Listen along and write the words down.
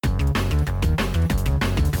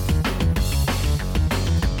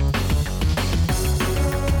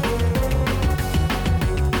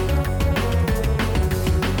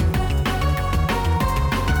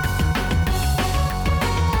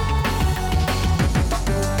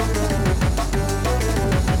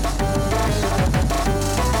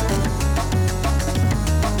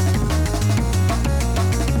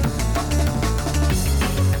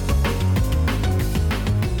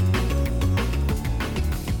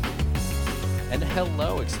And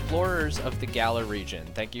hello, explorers of the Galar region.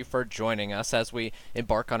 Thank you for joining us as we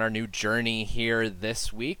embark on our new journey here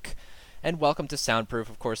this week. And welcome to Soundproof.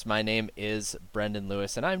 Of course, my name is Brendan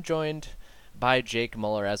Lewis, and I'm joined by Jake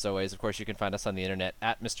Muller, as always. Of course, you can find us on the internet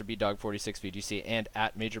at MrBdog46VGC and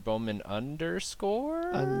at Major Bowman underscore.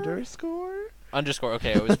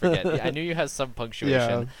 Okay, I always forget. Yeah, I knew you had some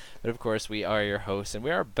punctuation, but of course we are your hosts, and we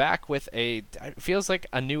are back with it feels like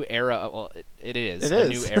a new era. Well, it is a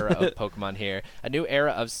new era of Pokemon here, a new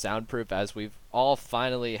era of Soundproof, as we've all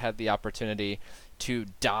finally had the opportunity to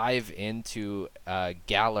dive into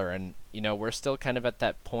Galar, and we're still kind of at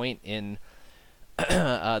that point in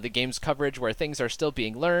the game's coverage where things are still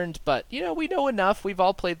being learned, but we know enough. We've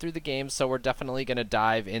all played through the game, so we're definitely going to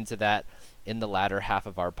dive into that in the latter half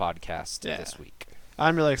of our podcast this week.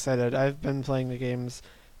 I'm really excited. I've been playing the games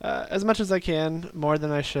as much as I can, more than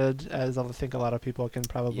I should, as I think a lot of people can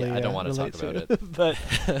probably I don't want to talk about it. But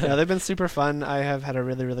they've been super fun. I have had a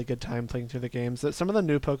really, really good time playing through the games. Some of the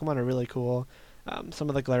new Pokemon are really cool. Some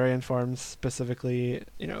of the Galarian forms, specifically,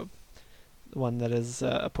 one that is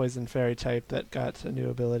a Poison Fairy type that got a new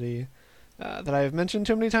ability that I've mentioned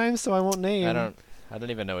too many times, so I won't name. I don't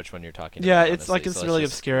even know which one you're talking about. Yeah, it's really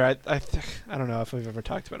obscure. I don't know if we've ever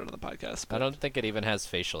talked about it on the podcast. But I don't think it even has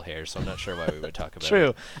facial hair, so I'm not sure why we would talk about it.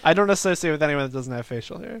 True. I don't associate with anyone that doesn't have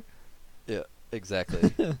facial hair. Yeah,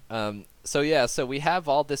 exactly. So we have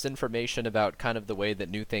all this information about kind of the way that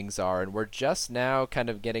new things are, and we're just now kind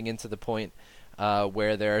of getting into the point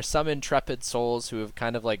where there are some intrepid souls who have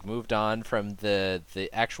kind of like moved on from the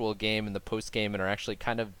actual game and the post game and are actually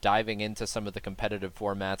kind of diving into some of the competitive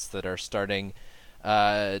formats that are starting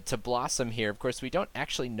to blossom here. Of course, we don't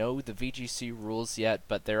actually know the VGC rules yet,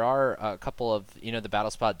 but there are a couple of, the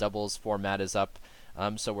Battle Spot doubles format is up,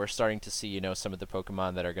 so we're starting to see, some of the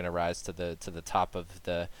Pokemon that are going to rise to the top of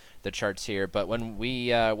the charts here. But when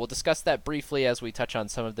we'll discuss that briefly as we touch on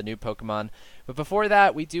some of the new Pokemon. But before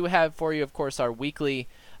that, we do have for you, of course, our weekly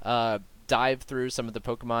dive through some of the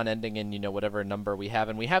Pokemon ending in whatever number we have,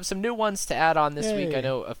 and we have some new ones to add on this week. I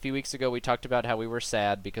know a few weeks ago we talked about how we were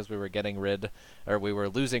sad because we were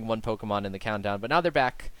losing one Pokemon in the countdown, but now they're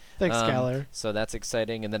back. Thanks, Galar. So that's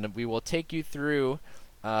exciting, and then we will take you through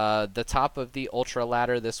the top of the Ultra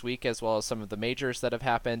ladder this week, as well as some of the majors that have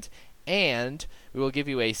happened, and we will give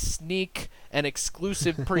you a sneak and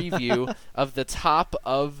exclusive preview of the top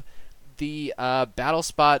of the Battle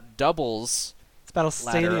Spot doubles. Battle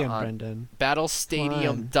Stadium, Brendan. Battle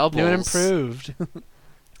Stadium doubles. New and improved.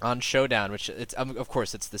 On Showdown, which it's of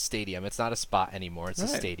course it's the stadium. It's not a spot anymore. It's a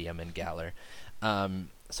stadium in Galar.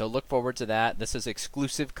 So look forward to that. This is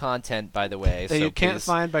exclusive content, by the way. That you can't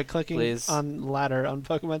find by clicking on ladder on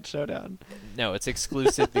Pokemon Showdown. No, it's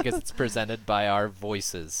exclusive because it's presented by our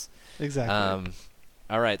voices. Exactly.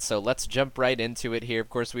 All right, so let's jump right into it here. Of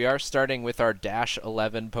course, we are starting with our Dash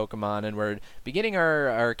 11 Pokemon, and we're beginning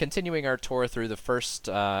continuing our tour through the first,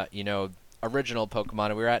 original Pokemon.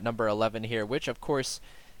 And we're at number 11 here, which, of course,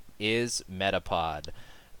 is Metapod.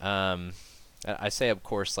 I say, of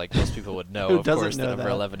course, like most people would know. Of course, that number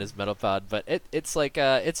 11 is Metapod, but it's like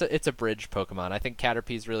it's a bridge Pokemon. I think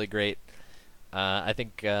Caterpie's really great. I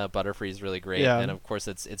think Butterfree's really great, and of course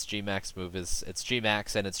its Gmax move its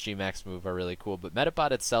Gmax and its Gmax move are really cool. But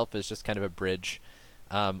Metapod itself is just kind of a bridge.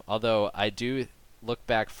 Although I do look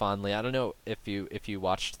back fondly. I don't know if you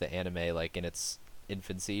watched the anime like in its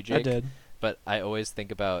infancy, Jake. I did, but I always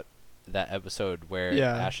think about that episode where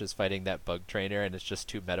Ash is fighting that bug trainer, and it's just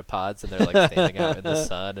two Metapods, and they're like standing out in the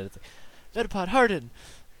sun, and it's like, Metapod harden.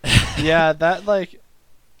 Yeah, that like.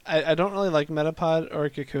 I don't really like Metapod or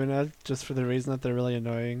Kakuna just for the reason that they're really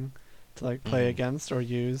annoying to like play against or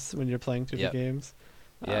use when you're playing through the games.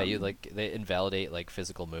 Yeah, they invalidate like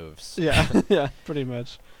physical moves. Yeah, yeah, pretty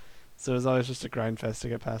much. So it was always just a grind fest to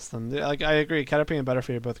get past them. Like I agree, Caterpie and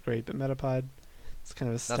Butterfree are both great, but Metapod is kind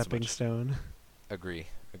of a stepping stone. Agree.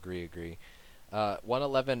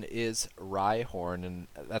 111 is Rhyhorn, and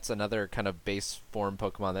that's another kind of base form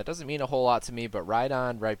Pokemon that doesn't mean a whole lot to me, but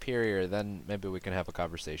Rhydon, Rhyperior, then maybe we can have a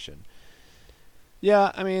conversation.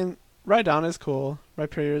 Yeah, I mean, Rhydon is cool.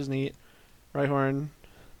 Rhyperior is neat. Rhyhorn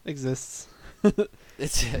exists. It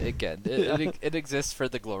exists for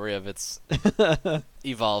the glory of its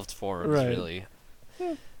evolved forms, really.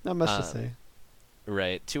 Yeah, not much to say.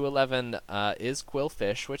 Right. 211 is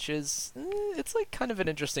Quillfish, which is it's like kind of an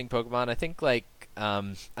interesting Pokemon. I think like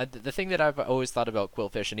the thing that I've always thought about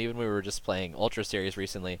Quillfish, and even when we were just playing Ultra Series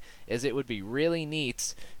recently, is it would be really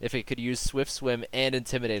neat if it could use Swift Swim and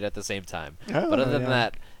Intimidate at the same time. But other than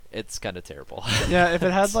that, it's kind of terrible. Yeah, if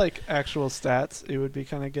it had like actual stats, it would be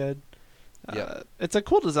kind of good. Yep. It's a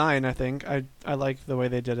cool design. I think I like the way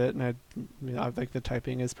they did it, and I think the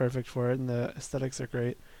typing is perfect for it, and the aesthetics are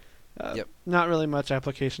great. Yep. Not really much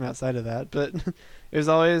application outside of that, but it was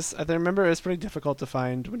always. I remember it was pretty difficult to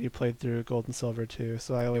find when you played through Gold and Silver too.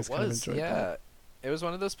 So I always It kind of was, enjoyed yeah. that. It was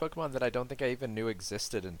one of those Pokemon that I don't think I even knew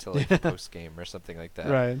existed until like the post game or something like that.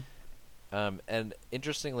 Right. And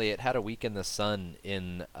interestingly, it had a week in the sun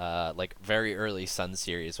in like very early Sun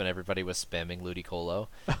series when everybody was spamming Ludicolo.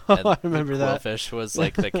 And I remember that. Quillfish was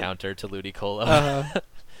like the counter to Ludicolo.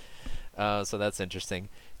 So that's interesting.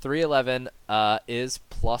 311 is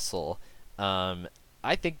Plusle.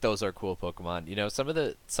 I think those are cool Pokemon. You know, some of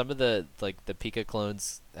the like the Pika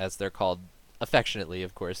clones, as they're called affectionately,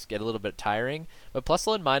 of course, get a little bit tiring. But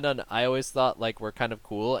Plusle and Minun, I always thought like were kind of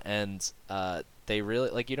cool, and they really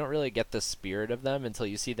like you don't really get the spirit of them until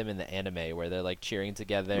you see them in the anime where they're like cheering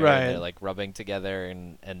together, Right. and they're like rubbing together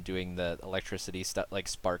and doing the electricity stuff like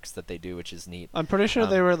sparks that they do, which is neat. I'm pretty sure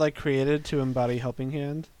they Um, were like created to embody Helping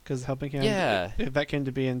Hand, because Helping Hand, Yeah. that came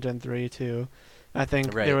to be in Gen 3 too. I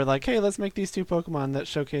think they Right. were like, hey, let's make these two Pokemon that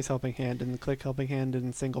showcase Helping Hand and click Helping Hand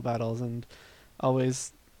in single battles, and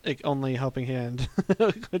always like, only Helping Hand,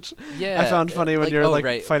 which Yeah, I found funny when you're like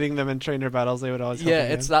right. fighting them in trainer battles. They would always Yeah,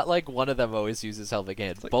 Helping it's Hand. not like one of them always uses Helping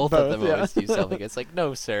Hand. like Both both, of them yeah. always use Helping Hand. It's like,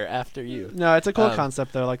 no, sir, after you. No, it's a cool Um,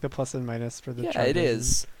 concept though, like the plus and minus for the. Yeah, it charges,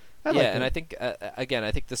 is. and Yeah, liked and it. I think again,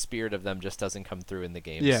 I think the spirit of them just doesn't come through in the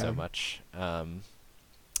game Yeah. so much.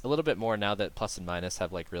 A little bit more now that plus and minus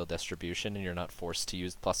have like real distribution, and you're not forced to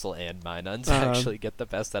use Plusle and Minun to actually get the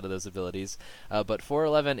best out of those abilities. But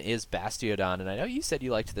 411 is Bastiodon, and I know you said you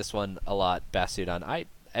liked this one a lot, Bastiodon. I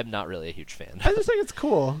am not really a huge fan. I just think it's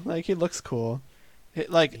cool. Like he looks cool.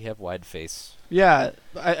 Like You have wide face. yeah,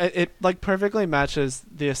 it like perfectly matches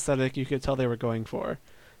the aesthetic you could tell they were going for.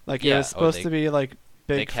 Like it Yeah, was supposed to be like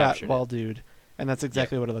they big fat captured wall it. dude, and that's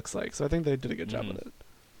exactly what it looks like. So I think they did a good job Mhm. with it.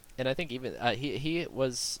 And I think even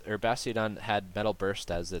Bastiodon had Metal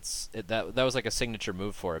Burst as that was like a signature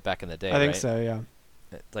move for it back in the day. I think right? so.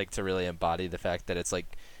 Yeah. Like to really embody the fact that it's like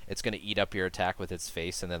it's gonna eat up your attack with its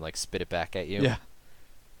face and then like spit it back at you. Yeah.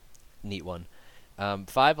 Neat one.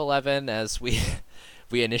 511 as we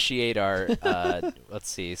we initiate our let's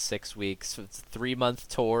see 6 weeks 3-month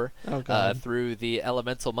tour Oh god. through the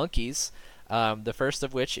elemental monkeys. The first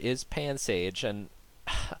of which is Pansage, and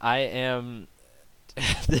I am.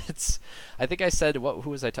 I think I said who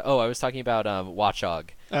was I? I was talking about Watchog.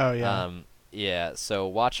 Oh yeah. Yeah.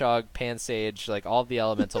 So Watchog, Pansage, like all the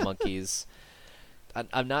elemental monkeys.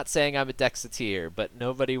 I'm not saying I'm a Dexateer, but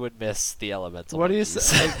nobody would miss the elemental. What do you monkeys.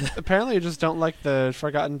 say? Like, apparently, you just don't like the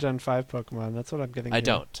Forgotten Gen 5 Pokemon. That's what I'm getting. I here.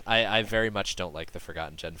 don't. I very much don't like the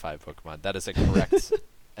Forgotten Gen 5 Pokemon. That is a correct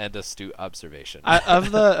and astute observation.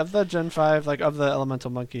 Of the Gen 5, like of the elemental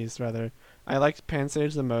monkeys, rather, I liked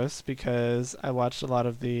Pansage the most because I watched a lot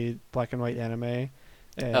of the black and white anime, and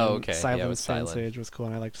Oh, okay. Yeah, it Silent was Silent. Pansage was cool,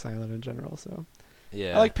 and I liked Silent in general. So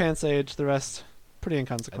Yeah. I like Pansage. The rest, pretty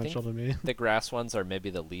inconsequential to me. the grass ones are maybe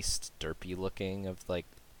the least derpy looking of like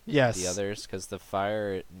Yes. the others, because the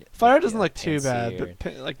fire. Fire like, doesn't yeah, look too bad, Pansear,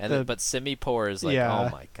 but like but Simipour is like, Yeah. oh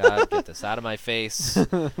my god, get this out of my face.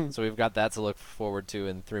 So we've got that to look forward to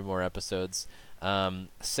in 3 more episodes.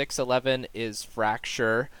 611 is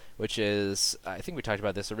Fracture, which is, I think we talked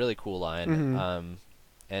about this, a really cool line, Mhm.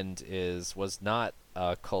 and was not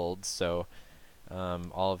cold. So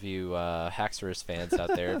all of you Haxorus fans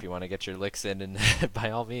out there, if you want to get your licks in, and by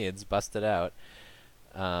all means, bust it out.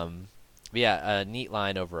 But yeah, a neat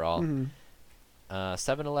line overall. Mhm.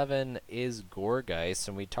 711 is Gourgeist,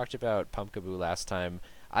 and we talked about Pumpkaboo last time.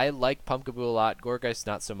 I like Pumpkaboo a lot. Gourgeist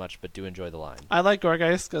not so much, but do enjoy the line. I like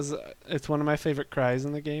Gourgeist because it's one of my favorite cries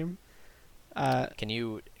in the game. Can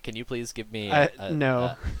you please give me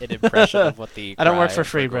no. an impression of what the I don't work cry for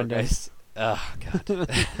free, Brendan. Gourgeist- Oh god.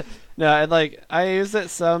 No, I used it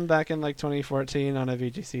some back in like 2014 on a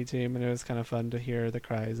VGC team, and it was kind of fun to hear the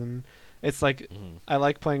cries. And it's like Mhm. I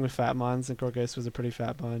like playing with fat mons, and Gourgeist was a pretty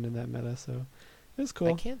fat mon in that meta, so it was I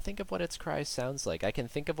cool. can't think of what its cry sounds like. I can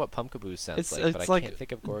think of what Pumpkaboo sounds It's like, but I like can't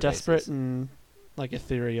think of Gourgeist. desperate and like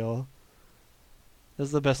ethereal.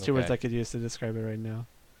 Those are the best two words Okay. I could use to describe it right now.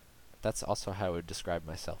 That's also how I would describe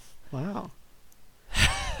myself. Wow.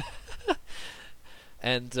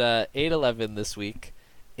 And 811 this week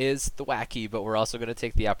is Thwackey, but we're also going to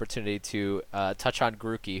take the opportunity to touch on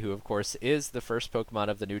Grookey, who of course is the first Pokemon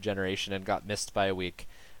of the new generation and got missed by a week.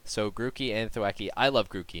 So Grookey and Thwackey, I love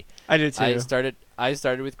Grookey. I do too. I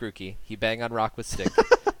started with Grookey. He bang on rock with stick.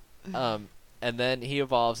 And then he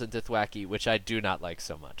evolves into Thwackey, which I do not like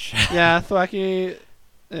so much. Yeah, Thwackey.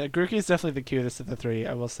 Grookey is definitely the cutest of the three.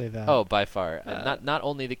 I will say that. Oh, by far, Uh, not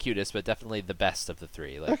only the cutest, but definitely the best of the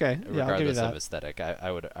three. Like, Okay, yeah, I'll give you regardless of that. aesthetic,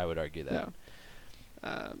 I would argue that.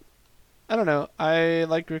 Yeah. I don't know. I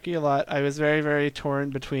like Grookey a lot. I was very, very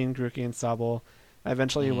torn between Grookey and Sobble. I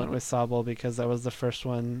eventually went Mhm. with Sobble because that was the first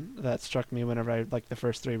one that struck me whenever the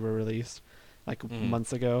first three were released, like Mhm.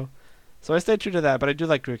 months ago. So I stayed true to that, but I do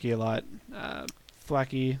like Grookey a lot.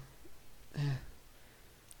 Thwacky.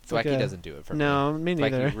 It's like Thwacky doesn't do it for me. no, me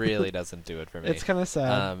neither. Thwacky really doesn't do it for me. It's kind of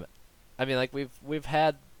sad. I mean, like we've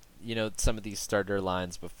had some of these starter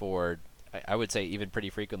lines before. I would say even pretty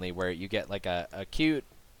frequently where you get like a cute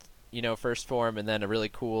first form and then a really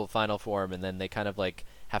cool final form, and then they kind of like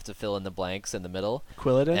have to fill in the blanks in the middle.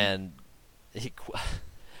 Quilladin? And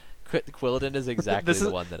Quilladin is exactly the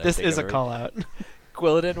one that I this think is of. a call out.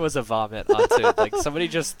 Quilladin was a vomit onto like somebody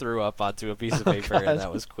just threw up onto a piece of paper, God. and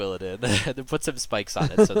that was Quilladin. And then put some spikes on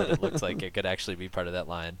it so that it looked like it could actually be part of that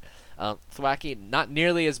line. Thwacky, not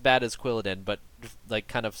nearly as bad as Quilladin, but like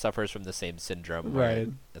kind of suffers from the same syndrome. Where Right.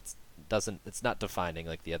 it's not defining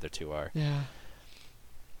like the other two are. Yeah.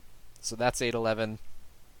 So that's 8-11.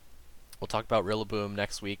 We'll talk about Rillaboom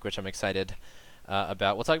next week, which I'm excited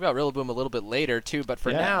about. We'll talk about Rillaboom a little bit later too, but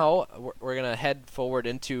for now, we're gonna head forward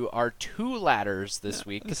into our two ladders this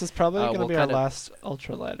week. This is probably going to we'll be our kind of- last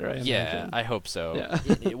Ultra ladder, I imagine. I hope so.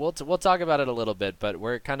 Yeah. We'll talk about it a little bit, but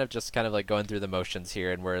we're kind of like going through the motions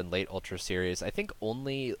here, and we're in late Ultra Series. I think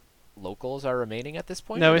only locals are remaining at this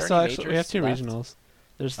point. No, Are we there still any actually we have majors two left? regionals.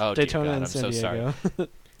 There's Oh, dear Daytona God, and I'm San so sorry. Diego.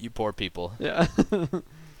 You poor people. Yeah.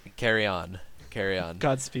 Carry on.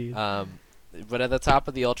 Godspeed. But at the top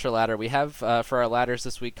of the Ultra ladder, we have for our ladders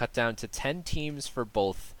this week cut down to 10 teams for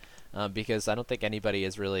both, because I don't think anybody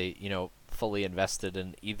is really fully invested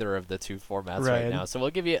in either of the two formats right now. So we'll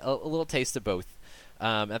give you a little taste of both.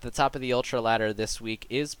 At the top of the Ultra ladder this week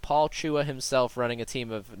is Paul Chua himself, running a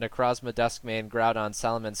team of Necrozma, Duskmane, Groudon,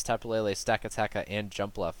 Salamence, Tapu Lele, Stakataka, and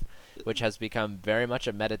Jumpluff, which has become very much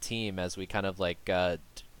a meta team as we kind of like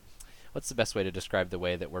what's the best way to describe the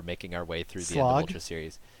way that we're making our way through the end of Slog? Ultra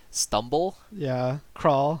Series? Stumble? Yeah.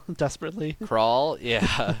 Crawl desperately. Crawl?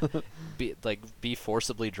 Yeah. be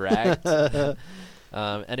forcibly dragged?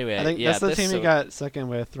 Anyway, I think yeah, that's the team he got second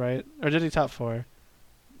with, right? Or did he top four?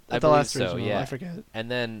 I At the believe last so, regional, yeah. I forget.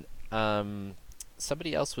 And then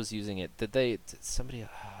somebody else was using it. Did somebody...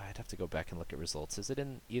 I'd have to go back and look at results. Is it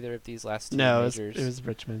in either of these last two No, majors? it was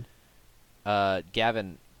Richmond.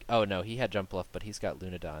 Gavin... Oh, no, he had Jumpluff, but he's got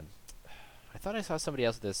Lunadon. I thought I saw somebody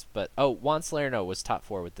else with this, but... Oh, Juan Salerno was top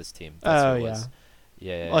 4 with this team. That's who it was.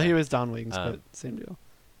 Yeah. Well, he was down wings, but Um, same deal.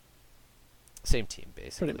 Same team,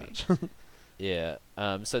 basically. Pretty much. Yeah.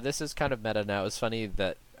 So this is kind of meta now. It was funny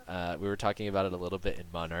that we were talking about it a little bit in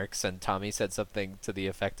Monarchs, and Tommy said something to the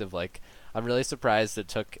effect of like, "I'm really surprised it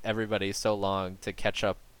took everybody so long to catch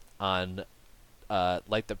up on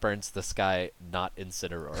Light That Burns the Sky, not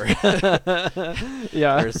Incineroar."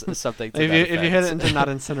 Yeah. There's something to If that you hit it effect. into not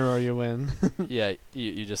Incineroar, you win. Yeah,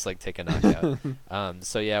 you just like take a knockout.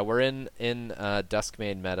 So yeah, we're in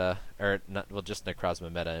Duskmane meta, or not, well, just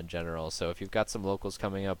Necrozma meta in general. So if you've got some locals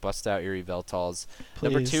coming up, bust out your Yveltals.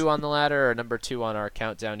 Number Please. 2 on the ladder, or number 2 on our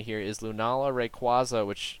countdown here, is Lunala, Rayquaza,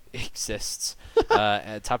 which exists,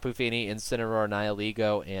 Tapu Fini, Incineroar,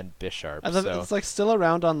 Nihilego, and Bisharp. I love So it's like still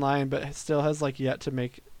around online, but it still has like yet to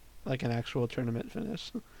make like an actual tournament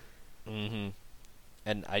finish. hmm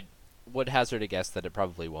And I would hazard a guess that it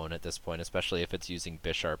probably won't at this point, especially if it's using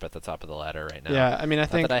Bisharp at the top of the ladder right now. Yeah, I mean, I Not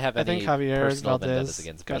think that I have any Javier personal vendettas Valdez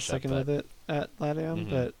against got Bishop, second but- with it at Latium, Mhm.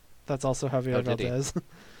 but that's also Javier Oh, did he? Valdez. Did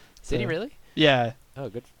he So, really? Yeah. Oh,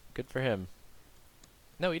 good for him.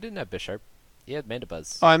 No, he didn't have Bisharp. He had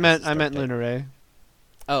Mandibuzz. Oh, I as meant his I start meant pick. Lunaray.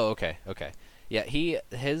 Oh, okay. Yeah,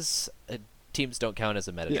 his teams don't count as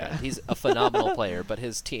a meta Yeah. trend. He's a phenomenal player, but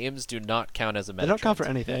his teams do not count as a meta They don't count for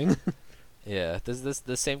trend. anything. Yeah, this is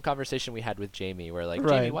the same conversation we had with Jamie, where like,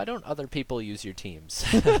 Right. Jamie, why don't other people use your teams?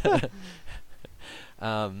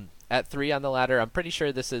 At 3 on the ladder, I'm pretty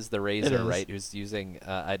sure this is the Razor, is. right? Who's using?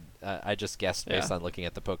 I just guessed based Yeah. on looking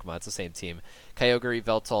at the Pokemon. It's the same team. Kyogre,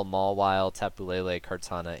 Yveltal, Mawile, Tapu Lele,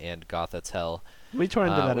 Kartana, and Gothitelle. We tore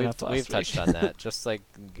into that we've enough last we've week. touched on that. Just like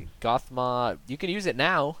Gothma, you can use it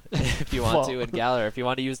now if you want to in Galar. If you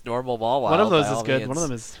want to use normal Mawile, One of those by is all good. One of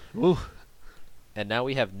means. them is. Ooh. And now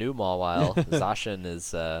we have new Mawile. Zacian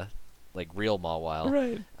is like real Mawile.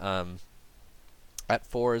 Right. At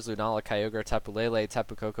 4 is Lunala, Kyogre, Tapu Lele,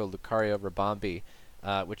 Tapu Koko, Lucario, Rabombi,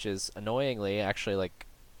 which is annoyingly actually like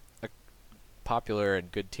a popular and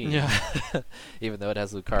good team. Yeah. Even though it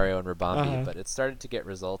has Lucario and Rabombi, Uh-huh. but it started to get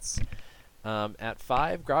results. At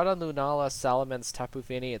 5, Groudon, Lunala, Salamence, Tapu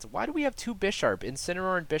Fini. It's why do we have 2 Bisharp?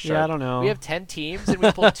 Incineroar and Bisharp. Yeah, I don't know. We have 10 teams and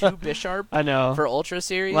we pulled 2 Bisharp I know. for Ultra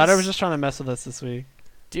Series. Ladder was just trying to mess with us this week.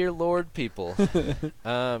 Dear Lord, people.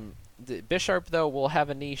 Bisharp though will have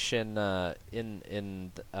a niche in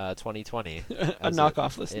 2020. A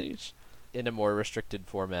knockoff list niche. In a more restricted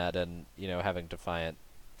format, and having Defiant,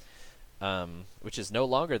 which is no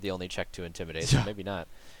longer the only check to intimidate. So maybe not.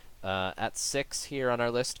 At 6 here on our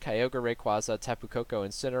list, Kyogre, Rayquaza, Tapu Koko,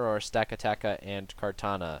 Incineroar, Stakataka, and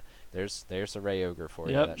Kartana. There's a Rayogre for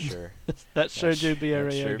you. That sure. That sure do be a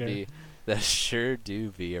Rayogre. That sure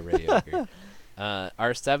do be a Rayogre.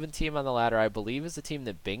 Our 7th team on the ladder, I believe, is the team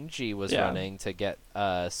that Bingji was running to get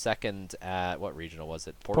second at what regional was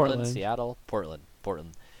it? Portland, Seattle, Portland.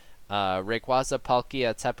 Rayquaza,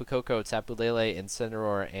 Palkia, Tapu Koko, Tapu Lele,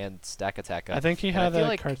 Incineroar, and Stakataka. I think he had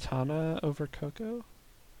like Kartana over Koko.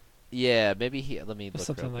 Yeah, maybe he. Let me look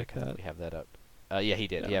something like that. We have that up. Yeah, he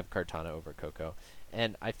did. Yeah. He had Kartana over Koko.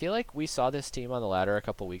 And I feel like we saw this team on the ladder a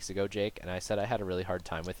couple weeks ago, Jake, and I said I had a really hard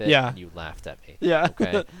time with it, and you laughed at me. Yeah.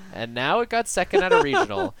 Okay. And now it got second at a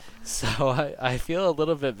regional, so I feel a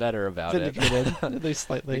little bit better about Vindicated, at least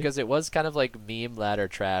slightly. Because it was kind of like meme ladder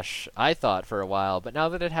trash, I thought, for a while, but now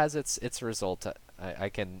that it has its result, I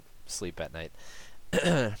can sleep at night.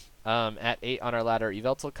 At 8 on our ladder,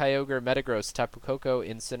 Yveltal, Kyogre, Metagross, Tapu Koko,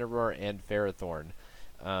 Incineroar, and Ferrothorn.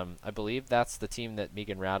 I believe that's the team that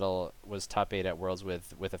Megan Rattle was top 8 at Worlds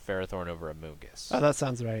with a Ferrothorn over a Mungus. Oh, that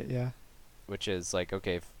sounds right, yeah. Which is like,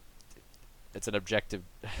 okay, it's an objective.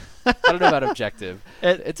 I don't know about objective.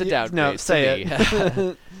 It's a downgrade. No, say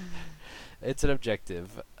it. It's an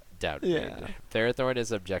objective downgrade. Yeah. Ferrothorn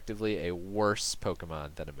is objectively a worse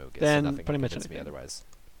Pokemon than a Mungus. Then nothing pretty much convince me anything. otherwise.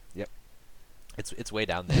 Yep. It's way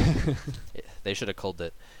down there. They should have culled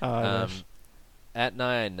it. Oh, I wish. At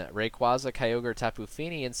 9, Rayquaza, Kyogre, Tapu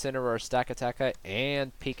Fini, Incineroar, Stakataka,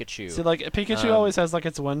 and Pikachu. See, like Pikachu always has like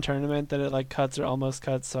its one tournament that it like cuts or almost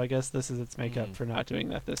cuts. So I guess this is its makeup for not doing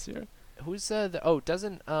that this year. Who's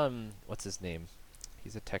doesn't what's his name?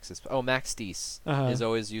 He's a Texas. Oh, Max Deese is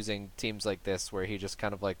always using teams like this where he just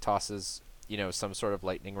kind of like tosses some sort of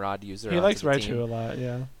lightning rod user. He likes Raichu Raichu a lot,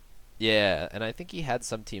 yeah. Yeah, and I think he had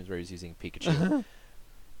some teams where he was using Pikachu.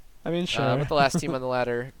 I mean, sure. With the last team on the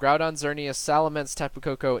ladder, Groudon, Xerneas, Salamence, Tapu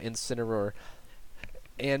Koko, Incineroar,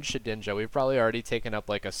 and Shedinja. We've probably already taken up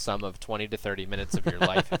like a sum of 20 to 30 minutes of your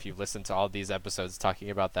life if you've listened to all these episodes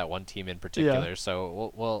talking about that one team in particular. Yeah.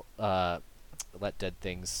 So we'll let dead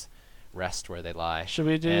things rest where they lie. Should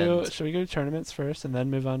we do tournaments first and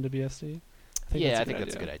then move on to BSD? I think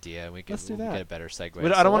that's a good idea. We can get a better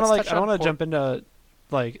segue. I don't want to jump into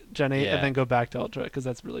like Gen 8 and then go back to Ultra because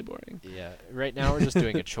that's really boring. Yeah, right now we're just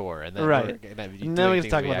doing a chore, and then right. we're gonna be doing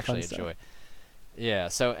things talk we about actually fun enjoy. Stuff. Yeah.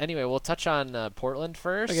 So anyway, we'll touch on Portland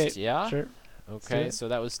first. Okay. Yeah. Sure. Okay. So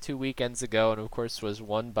that was 2 weekends ago, and of course was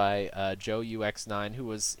won by Joe UX9, who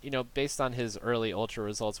was based on his early Ultra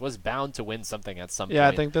results, was bound to win something at some point. Yeah,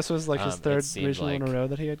 I think this was like his third regional in a like row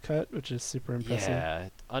that he had cut, which is super impressive. Yeah,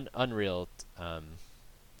 unreal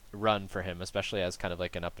run for him, especially as kind of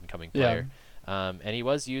like an up and coming player. Yeah. And he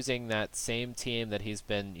was using that same team that he's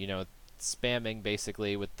been, spamming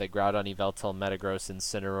basically with the Groudon, Yveltal, Metagross,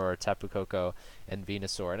 Incineroar, Tapu Koko, and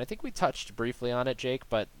Venusaur. And I think we touched briefly on it, Jake,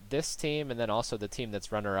 but this team and then also the team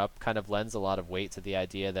that's runner-up kind of lends a lot of weight to the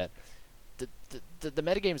idea that the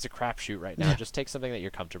metagame is a crapshoot right now. Just take something that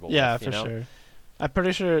you're comfortable with. Yeah, for sure. I'm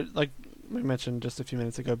pretty sure, like we mentioned just a few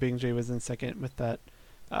minutes ago, Bingji was in second with that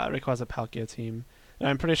Rayquaza Palkia team. And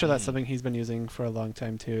I'm pretty sure that's something he's been using for a long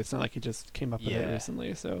time too. It's not like he just came up with it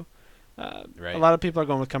recently. So a lot of people are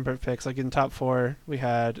going with comfort picks. Like in top 4, we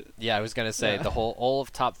had. Yeah, I was gonna say all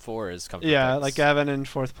of top 4 is comfort. Yeah, picks. like Gavin in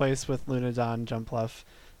 4th place with Lunadon, Jumpluff.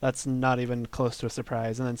 That's not even close to a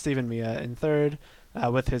surprise. And then Steven Mia in 3rd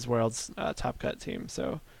with his world's top cut team.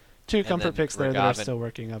 So 2 comfort picks there that are still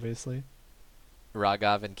working, obviously.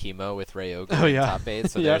 Raghav and Chemo with Rayogre in top 8.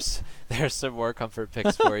 So there's some more comfort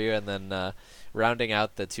picks for you, and then. Rounding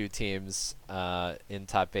out the 2 teams in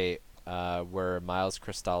top 8 were Miles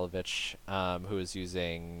Kristalovich, who is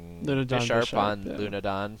using Bisharp on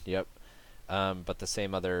Lunadon. Yep. But the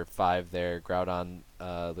same other 5 there, Groudon,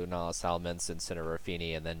 Lunala, Salamence, Incineroar,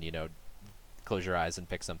 Fini, and then, close your eyes and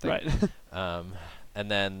pick something. Right. And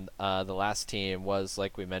then the last team was,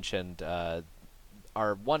 like we mentioned,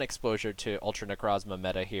 our one exposure to Ultra Necrozma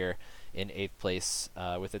meta here in 8th place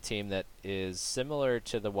with a team that is similar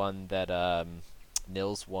to the one that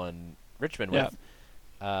Nils won Richmond with.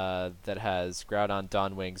 That has Groudon,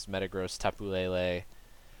 Dawnwings, Metagross, Tapu Lele,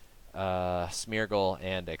 Smeargle,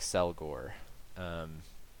 and Excelgor.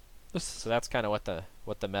 So that's kind of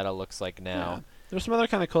what the meta looks like now. There's some other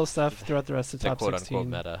kind of cool stuff throughout the rest of The top quote 16.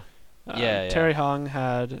 unquote meta. Terry Hong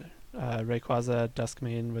had Rayquaza,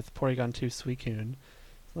 Duskmane with Porygon 2 Suicune.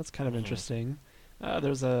 So that's kind of interesting.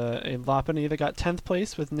 There's a Lopunny that got 10th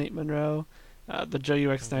place with Nate Monroe. The Joe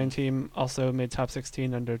UX9 team also made top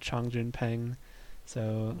 16 under Chongjun Peng.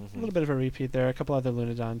 So a little bit of a repeat there. A couple other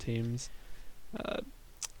Lunadon teams.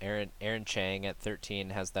 Aaron Chang at 13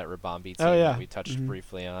 has that Rabombi team that we touched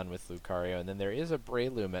briefly on with Lucario. And then there is a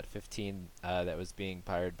Breloom at 15 that was being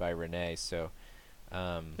powered by Renee. So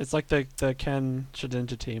it's like the Ken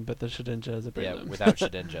Shedinja team, but the Shedinja is a Breloom. Yeah, without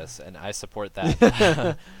Shedinjas. And I support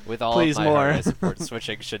that. With all Please of my more. heart, I support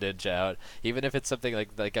switching Shedinja out. Even if it's something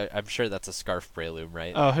like I'm sure that's a Scarf Breloom,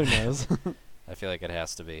 right? Oh, who knows? I feel like it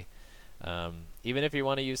has to be. Even if you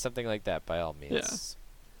want to use something like that, by all means.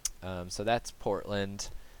 Yeah. So that's Portland.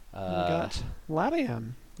 We got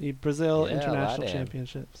LATAM, the Brazil International LATAM.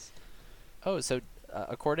 Championships. Oh, so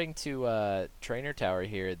according to Trainer Tower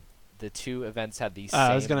here, the two events had the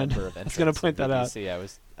I same number of entrants. I was going to point that out.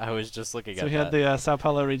 I was just looking at that. So we had the Sao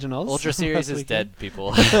Paulo Regionals. Ultra Series is weekend. dead,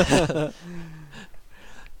 people. The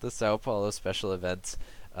Sao Paulo special event,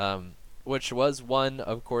 which was won,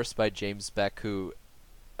 of course, by James Beck, who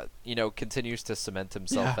continues to cement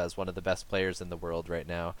himself as one of the best players in the world right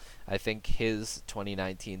now. I think his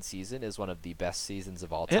 2019 season is one of the best seasons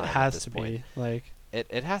of all time. It has at this to point. be like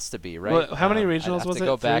it has to be, right? Well, how many regionals I'd have was to it?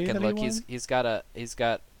 go back 3 and that he look. won? He's got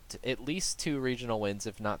at least 2 regional wins,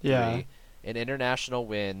 if not 3. Yeah. An international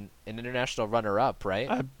win, an international runner-up,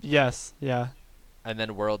 right? Yes, yeah. And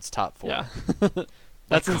then world's top 4. Yeah.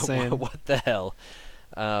 That's insane. What the hell?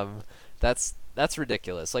 That's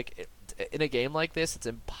ridiculous. Like in a game like this, it's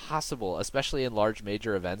impossible, especially in large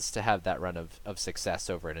major events, to have that run of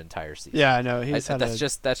success over an entire season. Yeah, I know. That's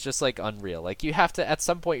just like unreal. Like you have to at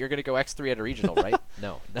some point you're going to go X3 at a regional, right?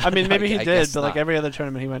 No. I mean, maybe he did, but like not. every other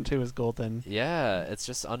tournament he went to was golden. Yeah, it's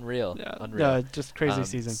just unreal. Yeah, Unreal. just crazy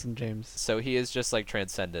season from James. So he is just like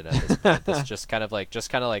transcendent at this point. This just kind of like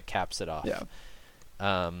caps it off.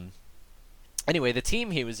 Yeah. Anyway, the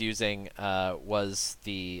team he was using was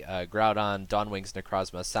the Groudon, Dawnwings,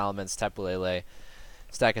 Necrozma, Salamence, Tapu-Lele,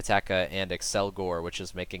 Stakataka, and Excelgor, which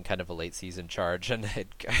is making kind of a late season charge, and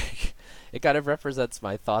it kind of represents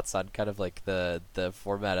my thoughts on kind of like the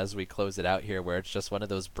format as we close it out here, where it's just one of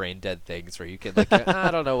those brain dead things where you can like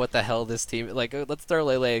I don't know what the hell this team like. Let's throw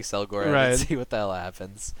Lele Excelgor in and see what the hell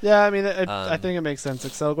happens. Yeah, I mean, I think it makes sense.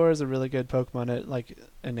 Excelgor is a really good Pokemon at like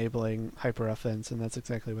enabling hyper offense, and that's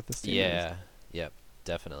exactly what this team is. Yep,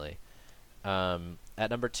 definitely. At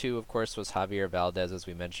number 2, of course, was Javier Valdez, as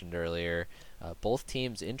we mentioned earlier. Both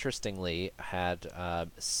teams, interestingly, had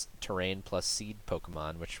terrain plus seed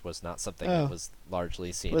Pokemon, which was not something that was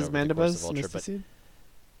largely seen over the course of Ultra. But Seed?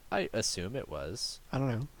 I assume it was. I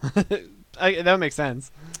don't know. That would make sense.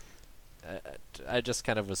 I just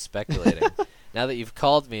kind of was speculating. Now that you've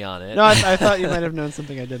called me on it. No, I thought you might have known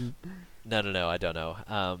something I didn't. No, I don't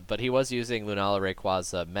know. But he was using Lunala,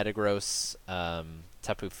 Rayquaza, Metagross,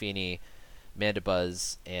 Tapu Fini,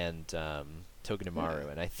 Mandibuzz, and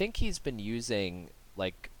Togedemaru. And I think he's been using,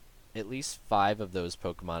 like, at least 5 of those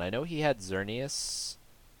Pokemon. I know he had Xerneas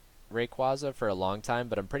Rayquaza for a long time,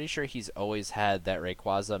 but I'm pretty sure he's always had that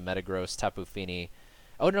Rayquaza, Metagross, Tapu Fini.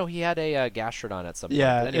 Oh, no, he had a Gastrodon at some point.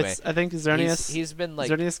 Yeah, but anyway, I think Xerneas... He's been,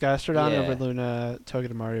 like... Xerneas Gastrodon over Luna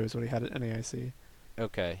Togedemaru is what he had at NAIC.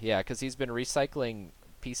 Okay, yeah, because he's been recycling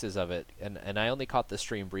pieces of it, and I only caught the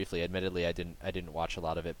stream briefly. Admittedly, I didn't watch a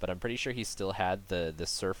lot of it, but I'm pretty sure he still had the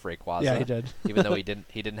Surf Rayquaza. Yeah, he did. Even though he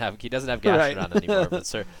doesn't have Gastrodon anymore, but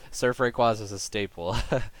Surf Rayquaza is a staple.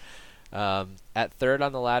 At third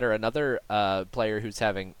on the ladder, another player who's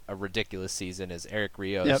having a ridiculous season is Eric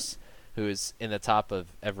Rios, who's in the top of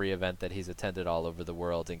every event that he's attended all over the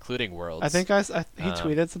world, including Worlds. I think he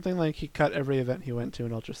tweeted something like he cut every event he went to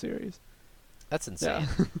in Ultra Series. That's insane.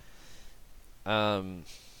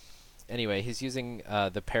 Anyway, he's using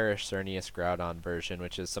the Perish Xerneas Groudon version,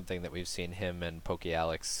 which is something that we've seen him and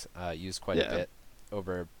Pokealex use quite a bit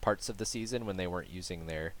over parts of the season when they weren't using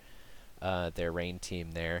their rain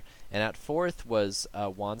team there. And at fourth was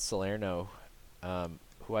Juan Salerno,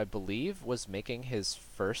 who I believe was making his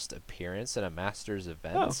first appearance at a Masters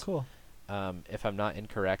event. Oh, cool. If I'm not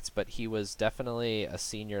incorrect, but he was definitely a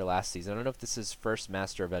senior last season. I don't know if this is his first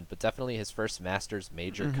Master event, but definitely his first Masters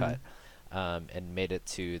major cut, and made it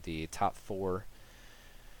to the top 4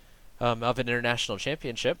 of an international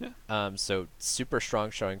championship. Yeah. So super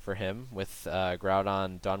strong showing for him with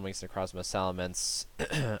Groudon, Dawnwings, Necrozma, Salamence,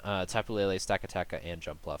 Tapu-Lele, Stakataka, and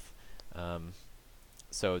Jumpluff.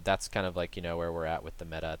 So that's kind of like where we're at with the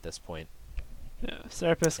meta at this point. Yeah,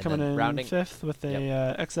 Serapis And coming then in rounding- 5th with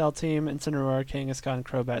a XL team, Incineroar, Kangaskhan,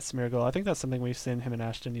 Crobat, Smeargle. I think that's something we've seen him and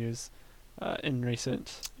Ashton use in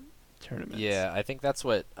recent tournaments. Yeah, I think that's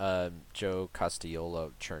what Joe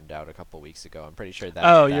Castigliolo churned out a couple weeks ago. I'm pretty sure that.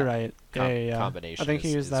 Oh, that you're right. Yeah. combination I think he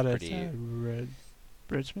is- used is that pretty- at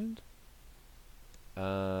Richmond.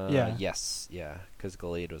 Yes, yeah, because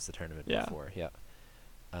Gallade was the tournament Yeah. before. Yeah.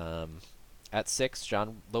 At 6,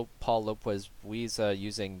 Paul Lopez Wiesa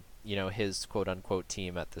using his quote unquote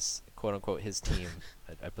team at this quote unquote his team.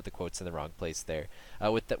 I put the quotes in the wrong place there.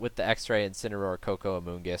 With the X-Ray, Incineroar, Coco,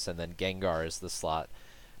 Amoonguss, and then Gengar is the slot,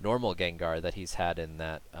 normal Gengar that he's had in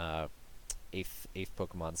that eighth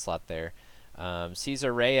Pokemon slot there.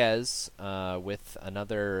 Cesar Reyes with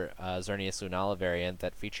another Xerneas Lunala variant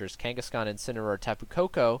that features Kangaskhan, Incineroar, Tapu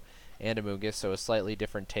Koko, and Amoonguss, so a slightly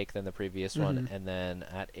different take than the previous one. And then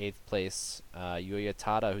at 8th place, Yuya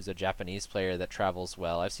Tada, who's a Japanese player that travels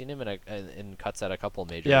well. I've seen him in cuts at a couple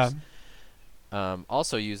majors. Yeah.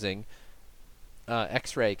 Also using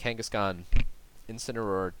X-Ray, Kangaskhan,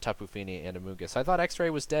 Incineroar, Tapu Fini, and Amoonguss. I thought X-Ray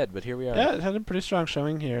was dead, but here we are. Yeah, it had a pretty strong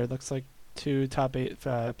showing here. It looks like 2 top 8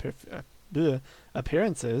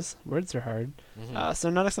 appearances. Words are hard. So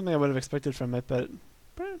not something I would have expected from it, but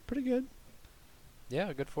pretty good.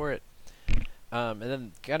 Yeah, good for it. And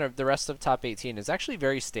then kind of the rest of top 18 is actually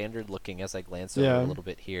very standard looking as I glance over a little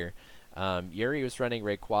bit here. Yuri was running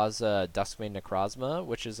Rayquaza, Duskmane, Necrozma,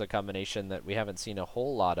 which is a combination that we haven't seen a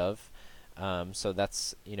whole lot of. So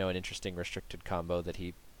that's an interesting restricted combo that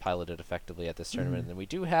he piloted effectively at this tournament. And then we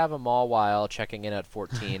do have a Mawile checking in at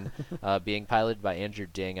 14, being piloted by Andrew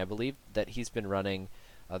Ding. I believe that he's been running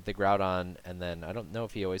the Groudon, and then I don't know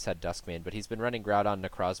if he always had Duskmane, but he's been running Groudon,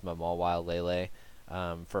 Necrozma, Mawile, Lele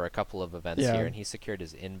for a couple of events here, and he secured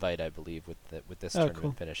his invite, I believe, with this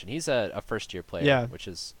tournament finish. And he's a first-year player, which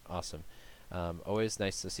is awesome. Always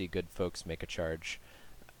nice to see good folks make a charge,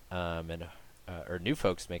 or new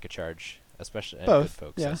folks make a charge, especially both, good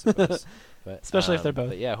folks, I suppose. But, especially if they're both.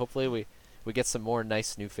 But yeah, hopefully we get some more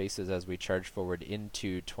nice new faces as we charge forward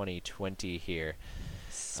into 2020 here.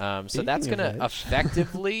 So that's going to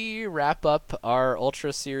effectively wrap up our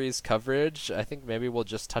Ultra Series coverage. I think maybe we'll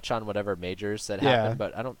just touch on whatever majors that happen,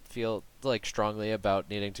 but I don't feel like strongly about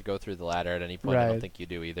needing to go through the ladder at any point. I don't think you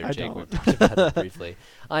do either, Jake. We've talked about it briefly.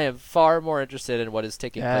 I am far more interested in what is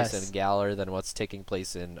taking place in Galar than what's taking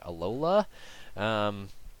place in Alola.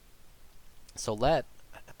 So let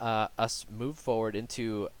us move forward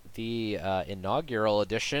into the inaugural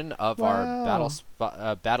edition of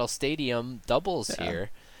our Battle Stadium doubles here.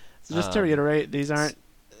 So just to reiterate, these aren't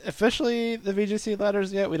officially the VGC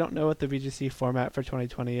ladders yet. We don't know what the VGC format for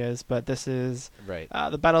 2020 is, but this is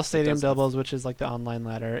the Battle Stadium doubles, which is like the online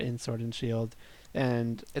ladder in Sword and Shield.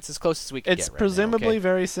 And it's as close as we can get. It's presumably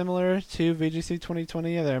very similar to VGC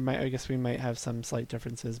 2020. I guess we might have some slight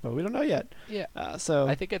differences, but we don't know yet. Yeah. So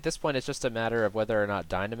I think at this point it's just a matter of whether or not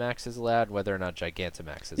Dynamax is allowed, whether or not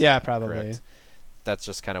Gigantamax is allowed. Yeah, probably. Correct? That's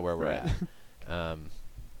just kind of where we're at.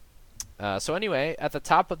 So anyway, at the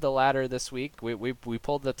top of the ladder this week, we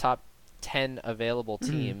pulled the top 10 available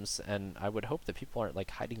teams, and I would hope that people aren't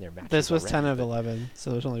like hiding their matches. This was already, 10 of 11,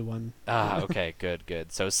 so there's only one. Okay,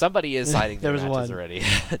 good. So somebody is hiding their matches one. already.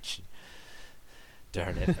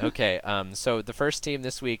 Darn it. Okay, so the first team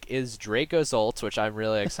this week is Dracozolt, which I'm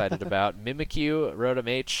really excited about. Mimikyu, Rotom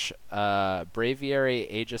H,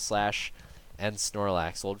 Braviary, Aegislash, and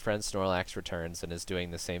Snorlax. Old friend Snorlax returns and is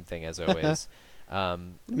doing the same thing as always. Not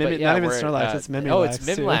even Snorlax, it's Mimilax. Oh, it's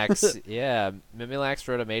Mimilax. Yeah, Mimilax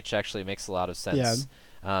Rotom H actually makes a lot of sense.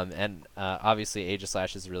 Yeah. And obviously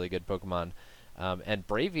Aegislash is a really good Pokemon. And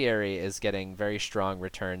Braviary is getting very strong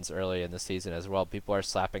returns early in the season as well. People are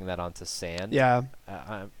slapping that onto sand,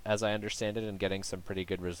 as I understand it, and getting some pretty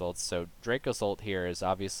good results. So Dracozolt here is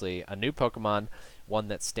obviously a new Pokemon, one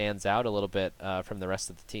that stands out a little bit from the rest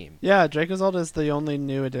of the team. Yeah, Dracozolt is the only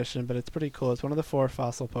new addition, but it's pretty cool. It's one of the 4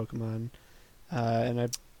 fossil Pokemon.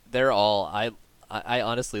 They're all I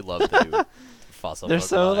honestly love the new fossil they're Pokemon.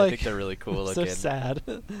 So I think they're really cool looking. So sad.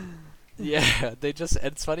 Yeah,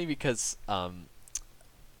 it's funny because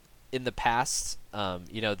in the past,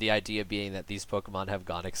 the idea being that these Pokemon have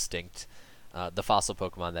gone extinct, the fossil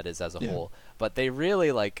Pokemon that is as a whole, but they really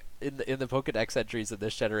in the Pokedex entries of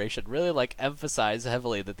this generation really emphasize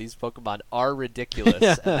heavily that these Pokemon are ridiculous,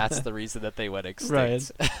 and that's the reason that they went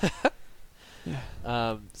extinct.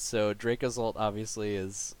 Right. So Dracozolt obviously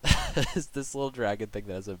is is this little dragon thing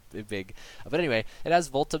that has a big, but anyway, it has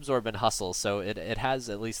Volt Absorb and Hustle, so it has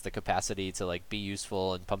at least the capacity to be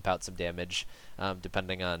useful and pump out some damage,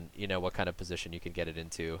 depending on what kind of position you can get it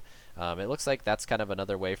into. It looks like that's kind of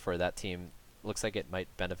another way for that team. Looks like it might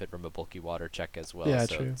benefit from a bulky water check as well. Yeah,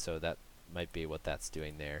 so true. So that might be what that's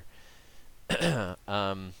doing there.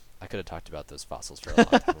 I could have talked about those fossils for a long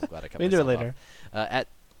time. I'm glad I cut We can do it myself later. off.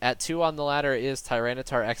 At 2 on the ladder is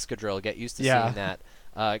Tyranitar Excadrill. Get used to seeing that.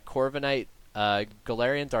 Corviknight,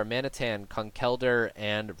 Galarian Darmanitan, Conkeldurr,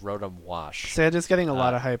 and Rotom Wash. Sand is getting a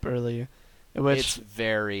lot of hype early, which It's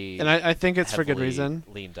very and I think it's for good heavily reason.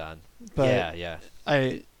 leaned on. But Yeah.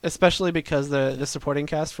 I especially because the supporting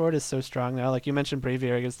cast for it is so strong now. Like you mentioned,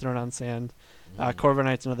 Braviary gets thrown on sand.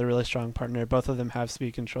 Corviknight's another really strong partner. Both of them have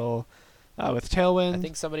speed control with Tailwind. I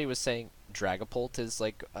think somebody was saying Dragapult is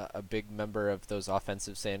like a big member of those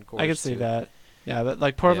offensive sand cores. I could see too. that. Yeah, but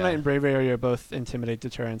like Corviknight Yeah. and Braviary are both Intimidate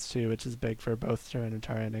deterrents too, which is big for both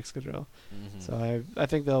Tyranitar and Excadrill. Mhm. So I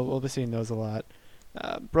think we'll be seeing those a lot.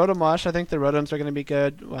 Rotom Wash, I think the Rotoms are going to be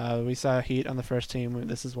good. We saw Heat on the first team.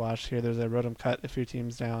 This is Wash here. There's a Rotom cut a few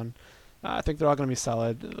teams down. I think they're all going to be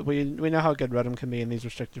solid. We know how good Rotom can be in these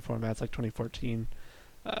restricted formats like 2014.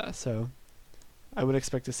 So I would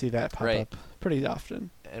expect to see that pop up pretty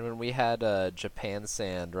often. And when we had Japan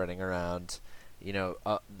Sand running around,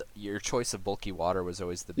 your choice of bulky water was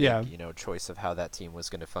always the big, choice of how that team was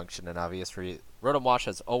going to function. And obviously, Rotom Wash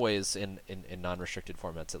has always, in non-restricted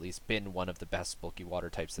formats at least, been one of the best bulky water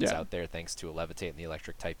types that's out there, thanks to a Levitate and the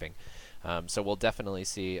electric typing. So we'll definitely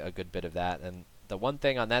see a good bit of that. And the one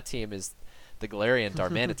thing on that team is the Galarian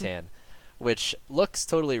Darmanitan, which looks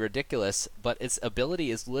totally ridiculous, but its ability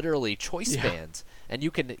is literally Choice Band, and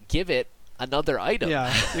you can give it another item.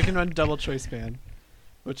 Yeah, you can run double Choice Band,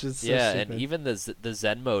 which is so stupid. And even the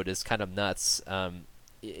Zen mode is kind of nuts.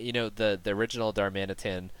 The original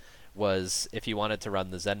Darmanitan was, if you wanted to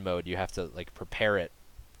run the Zen mode, you have to like prepare it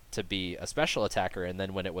to be a special attacker, and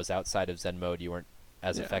then when it was outside of Zen mode, you weren't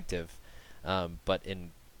as effective. But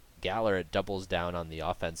in Galar, it doubles down on the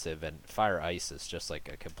offensive, and Fire Ice is just like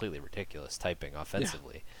a completely ridiculous typing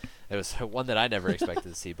offensively. It was one that I never expected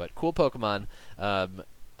to see, but cool Pokemon.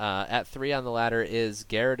 At 3 on the ladder is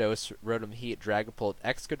Gyarados, Rotom Heat, Dragapult,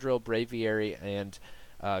 Excadrill, Braviary, and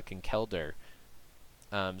Conkeldurr.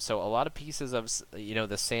 So a lot of pieces of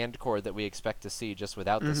the sand core that we expect to see just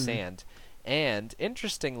without the sand. And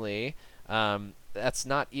interestingly, that's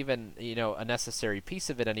not even a necessary piece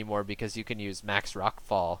of it anymore, because you can use Max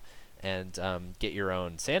Rockfall and get your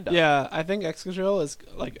own sand up. Yeah, I think Excadrill is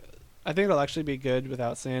I think it'll actually be good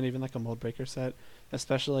without sand, even like a Mold Breaker set,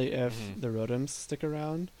 especially if the Rotoms stick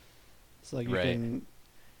around. So like you can,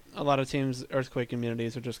 a lot of teams, Earthquake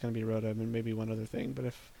immunities are just going to be Rotom and maybe one other thing, but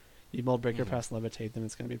if you Mold Breaker past Levitate, then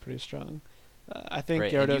it's going to be pretty strong. I think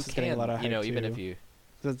Gyarados is getting a lot of hype even too. If you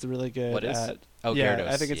It's really good at... Gyarados.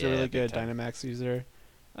 I think it's a really good time. Dynamax user,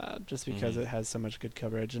 just because it has so much good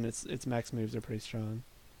coverage, and its max moves are pretty strong.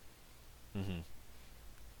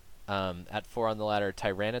 At 4 on the ladder,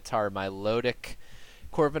 Tyranitar, Milotic,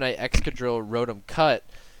 Corviknight, Excadrill, Rotom Cut,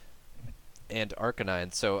 and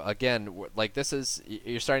Arcanine. So again,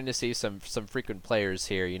 you're starting to see some frequent players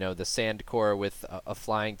here. The Sand Core with a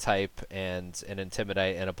flying type and an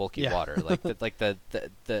Intimidate and a bulky water.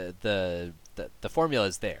 The formula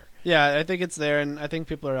is there. Yeah, I think it's there, and I think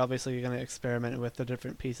people are obviously going to experiment with the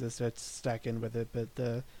different pieces to stack in with it. But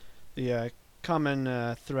the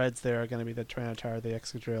common threads there are going to be the Tyranitar, the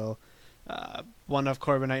Excadrill, one of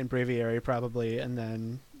Corviknight and Braviary probably, and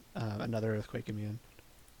then another Earthquake immune.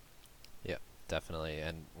 Definitely,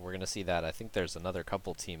 and we're going to see that. I think there's another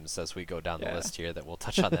couple teams as we go down the list here that we'll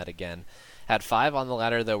touch on that again. At 5 on the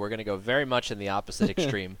ladder, though, we're going to go very much in the opposite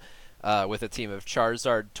extreme with a team of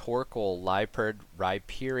Charizard, Torkoal, Liepard,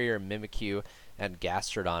 Rhyperior, Mimikyu, and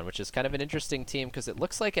Gastrodon, which is kind of an interesting team because it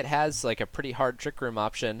looks like it has like a pretty hard Trick Room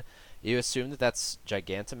option. You assume that that's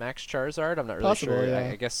Gigantamax Charizard? I'm not really sure. Yeah.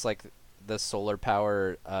 I guess like the Solar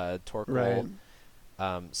Power Torkoal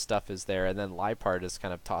stuff is there, and then Liepard is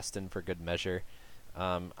kind of tossed in for good measure.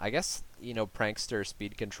 I guess Prankster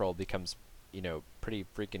speed control becomes pretty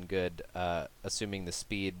freaking good, assuming the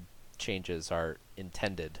speed changes are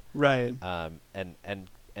intended, and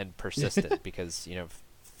persistent, because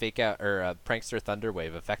Fake Out or Prankster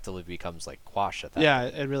Thunderwave effectively becomes like Quash at that. Yeah,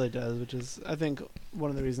 it really does, which is I think one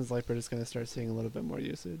of the reasons Liepard is going to start seeing a little bit more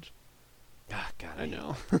usage. Ah, God, I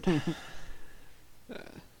know.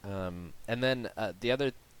 And then the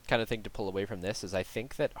other kind of thing to pull away from this is I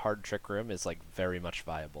think that hard Trick Room is like very much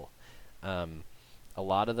viable. A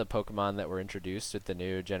lot of the Pokemon that were introduced with the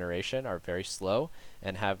new generation are very slow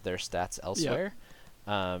and have their stats elsewhere.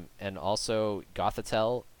 And also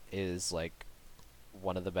Gothitelle is like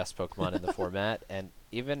one of the best Pokemon in the format, and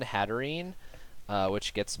even Hatterene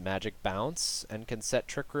which gets magic bounce and can set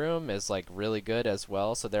Trick Room, is like really good as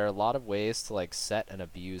well. So there are a lot of ways to like set and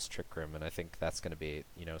abuse Trick Room, and I think that's going to be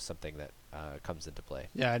something that comes into play.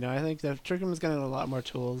 Yeah, no, I think the Trick Room is going to have a lot more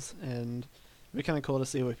tools, and it'd be kind of cool to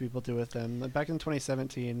see what people do with them. Back in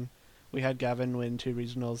 2017, we had Gavin win 2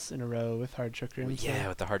 regionals in a row with hard Trick Room. Yeah,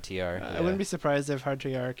 with the hard TR. I wouldn't be surprised if hard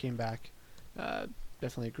TR came back.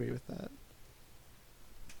 Definitely agree with that.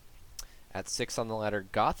 At 6 on the ladder,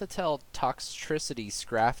 Gothitelle, Toxtricity,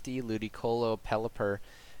 Scrafty, Ludicolo, Pelipper,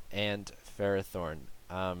 and Ferrothorn.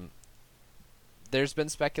 There's been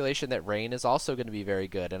speculation that Rain is also going to be very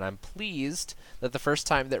good, and I'm pleased that the first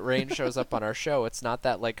time that Rain shows up on our show, it's not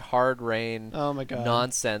that like hard Rain Oh my god.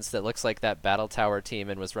 nonsense that looks like that Battle Tower team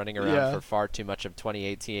and was running around for far too much of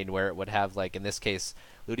 2018, where it would have, like, in this case,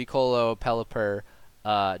 Ludicolo, Pelipper,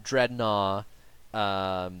 Dreadnought,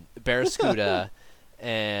 Barraskewda,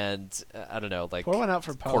 and I don't know, like Pour one out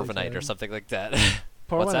for Corviknight or Politoed. something like that.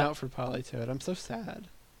 Pour What's one that? out for Politoed. I'm so sad.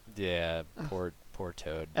 Yeah, poor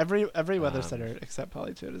Toad. Every weather setter except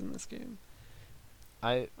Politoed is in this game.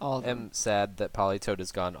 I All of them. am sad that Politoed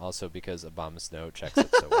is gone also because Abomasnow checks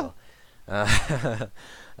it so well.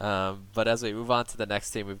 But as we move on to the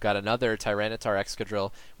next team, we've got another Tyranitar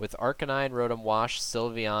Excadrill with Arcanine, Rotom Wash,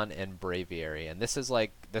 Sylveon, and Braviary. And this is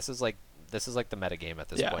like the metagame at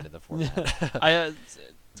this point in the format.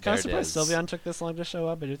 It's kind of surprised Sylveon took this long to show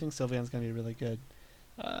up. I do think Sylveon's going to be really good.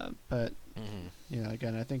 But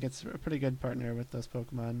again, I think it's a pretty good partner with those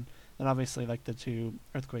Pokemon. And obviously, like the 2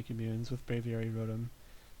 Earthquake immunes with Braviary, Rotom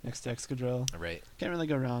next to Excadrill. Right. Can't really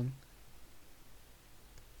go wrong.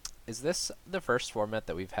 Is this the first format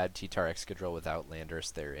that we've had T-Tar Excadrill without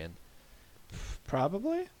Landorus therein?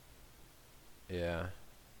 Probably. Yeah.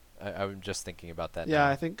 I'm just thinking about that Yeah, now.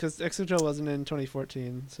 I think because Excadrill wasn't in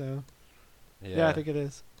 2014, so yeah, I think it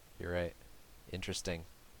is. You're right. Interesting.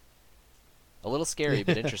 A little scary,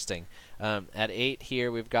 but interesting. At 8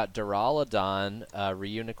 here, we've got Duraludon,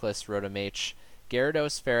 Reuniclus, Rotom H,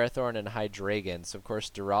 Gyarados, Ferrothorn, and Hydreigon. So, of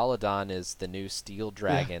course, Duraludon is the new Steel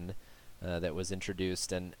Dragon that was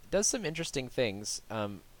introduced and does some interesting things.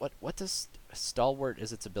 What does Stalwart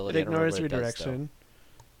is its ability? It ignores redirection.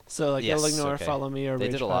 So, like, it'll ignore Follow Me or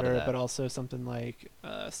Rage Powder, but also something like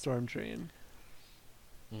Storm Drain.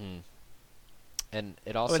 Mm-hmm. And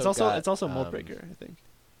it also it's also Mold Breaker, I think.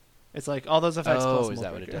 It's like all those effects plus Mold is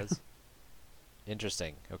that Breaker. what it does?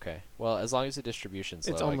 Interesting. Okay. Well, as long as the distribution's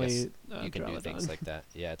low, It's only I guess you can do Duraludon. things like that.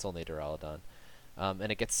 Yeah, it's only Duraludon.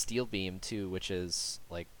 And it gets Steel Beam too, which is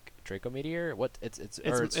like Draco Meteor. What? It's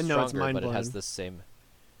stronger, Mind but it has Blown. the same.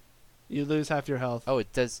 You lose half your health. Oh,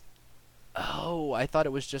 it does. Oh, I thought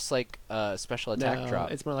it was just like a special attack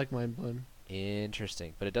drop. It's more like Mind Blown.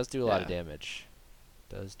 Interesting, but it does do a lot of damage.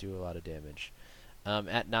 Does do a lot of damage.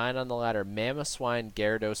 At 9 on the ladder, Mamoswine,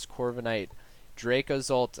 Gyarados, Corviknight,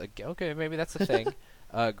 Dracozolt. Okay, maybe that's a thing.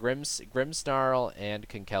 Grimmsnarl, and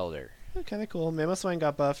Conkeldurr. Kind of cool. Mamoswine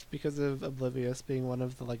got buffed because of Oblivious being one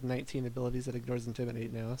of the 19 abilities that ignores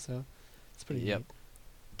Intimidate now, so it's pretty neat.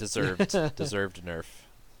 Deserved nerf.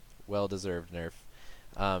 Well deserved nerf.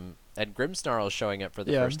 And Grimmsnarl is showing up for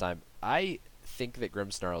the first time. I think that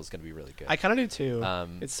Grimmsnarl is going to be really good. I kind of do too.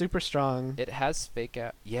 It's super strong. It has fake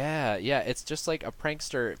out. Yeah. It's just like a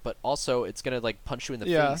prankster, but also it's going to like punch you in the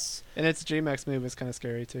face. And its G-Max move is kind of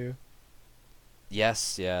scary too.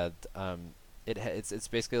 Yes. Yeah. It's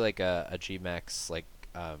basically like a G-Max, like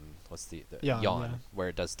what's the Yawn, where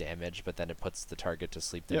it does damage, but then it puts the target to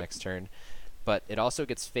sleep the next turn. But it also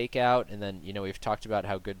gets fake out, and then we've talked about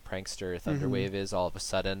how good Prankster Thunderwave is all of a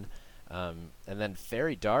sudden. And then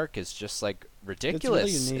Fairy Dark is just like ridiculous.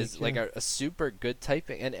 It's really unique, it's like a super good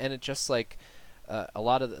typing, and it just like a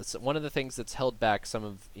lot of one of the things that's held back some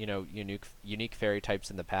of unique fairy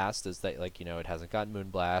types in the past is that it hasn't gotten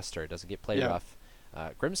Moonblast or it doesn't get play rough.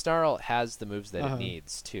 Grimmsnarl has the moves that it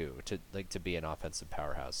needs to be an offensive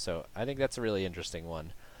powerhouse. So I think that's a really interesting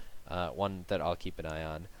one, one that I'll keep an eye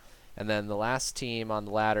on. And then the last team on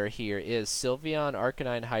the ladder here is Sylveon,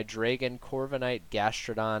 Arcanine, Hydreigon, Corviknight,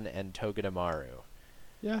 Gastrodon, and Togedemaru.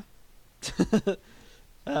 Yeah.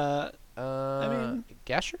 I mean,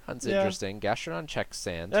 Gastrodon's interesting. Gastrodon checks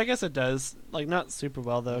sand. I guess it does. Not super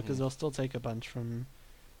well, though, because it'll still take a bunch from,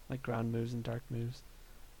 ground moves and dark moves.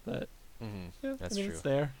 But, that's true. It's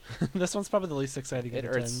there. This one's probably the least exciting of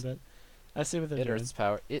the 10, but I see what they're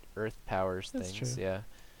doing. It earth powers things, true. yeah.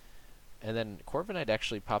 And then Corviknight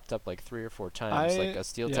actually popped up 3 or 4 times, like a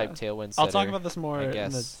Steel-type Tailwind setter. I'll talk about this more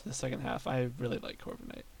in the second half. I really like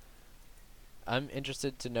Corviknight. I'm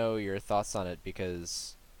interested to know your thoughts on it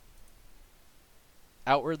because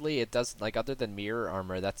outwardly it does, other than Mirror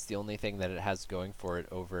Armor, that's the only thing that it has going for it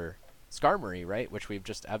over Skarmory, right? Which we've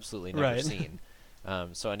just absolutely never seen.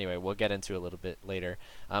 So anyway, we'll get into a little bit later.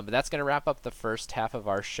 But that's going to wrap up the first half of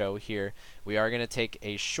our show here. We are going to take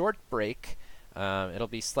a short break. It'll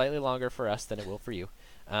be slightly longer for us than it will for you.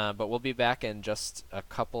 But we'll be back in just a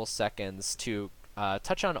couple seconds to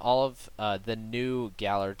touch on all of the new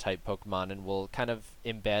Galar-type Pokemon, and we'll kind of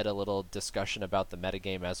embed a little discussion about the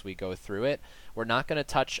metagame as we go through it. We're not going to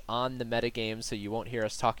touch on the metagame, so you won't hear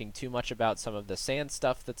us talking too much about some of the sand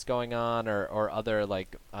stuff that's going on or other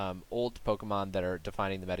like old Pokemon that are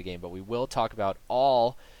defining the metagame, but we will talk about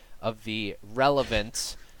all of the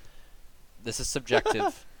relevant, this is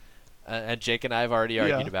subjective, and Jake and I have already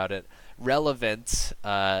argued about it, relevant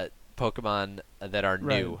Pokemon that are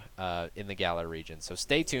new in the Galar region. So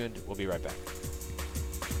stay tuned. We'll be right back.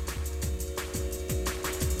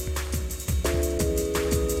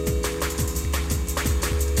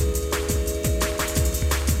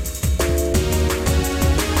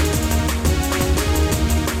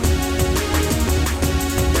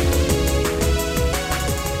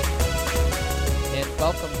 And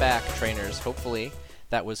welcome back, trainers. Hopefully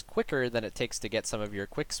that was quicker than it takes to get some of your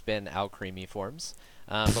quick spin Alcremie forms.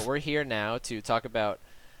 But we're here now to talk about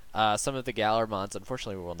some of the Galar mons.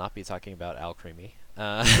 Unfortunately, we will not be talking about Alcremie.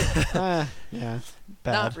 Yeah,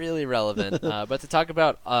 bad. Not really relevant. But to talk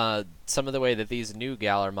about some of the way that these new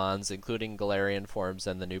Galar mons, including Galarian forms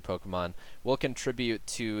and the new Pokemon, will contribute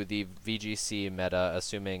to the VGC meta,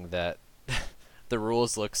 assuming that the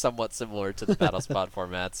rules look somewhat similar to the battle spot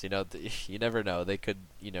formats. You know, you never know. They could,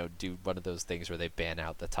 do one of those things where they ban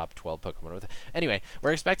out the top 12 Pokemon. Anyway,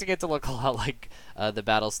 we're expecting it to look a lot like the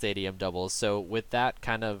Battle Stadium doubles. So with that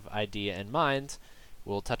kind of idea in mind,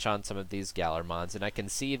 we'll touch on some of these Galar mons. And I can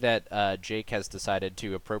see that Jake has decided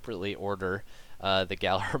to appropriately order the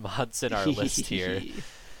Galar mons in our list here.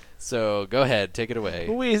 So go ahead, take it away.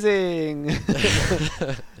 Weezing!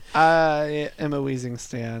 I am a Weezing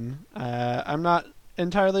stan. I'm not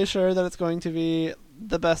entirely sure that it's going to be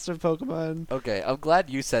the best of Pokemon. Okay, I'm glad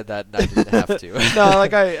you said that and I didn't have to. No,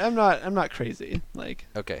 like I'm not crazy. Like,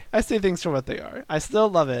 okay. I see things for what they are. I still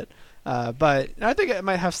love it. But I think it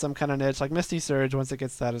might have some kind of niche. Like Misty Surge, once it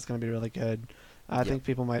gets that, is going to be really good. I think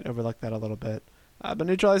people might overlook that a little bit. But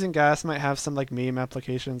Neutralizing Gas might have some like meme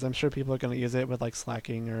applications. I'm sure people are going to use it with like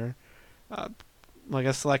Slacking or, I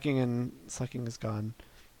guess Slacking is gone.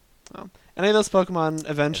 Any of those Pokemon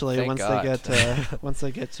eventually, once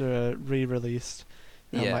they get to re-released,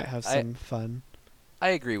 might have some fun. I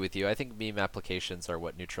agree with you. I think meme applications are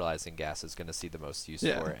what Neutralizing Gas is going to see the most use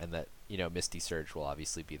for, and that Misty Surge will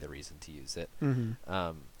obviously be the reason to use it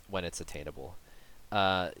when it's attainable.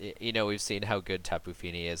 We've seen how good Tapu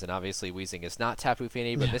Fini is, and obviously Weezing is not Tapu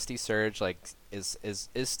Fini, but Misty Surge is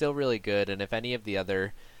still really good. And if any of the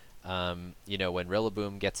other, when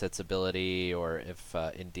Rillaboom gets its ability, or if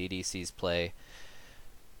Indeedee sees play,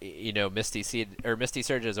 Misty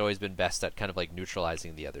Surge has always been best at kind of like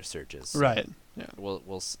neutralizing the other surges. Right. Yeah.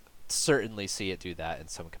 We'll certainly see it do that in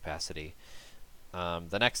some capacity.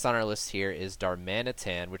 The next on our list here is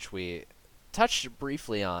Darmanitan, which we touched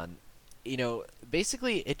briefly on.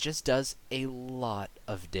 Basically it just does a lot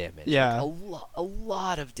of damage. Yeah. A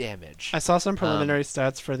lot of damage. I saw some preliminary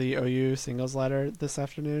stats for the OU singles ladder this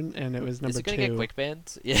afternoon, and it was number 2. Is it going to get quick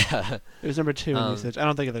banned? Yeah. It was number 2 in usage. I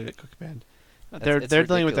don't think it'll get quick banned. They're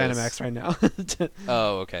dealing with Dynamax right now.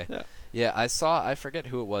 Oh, okay. Yeah. I forget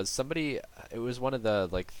who it was. Somebody, it was one of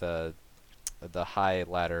the high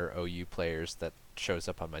ladder OU players that shows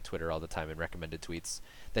up on my Twitter all the time in recommended tweets,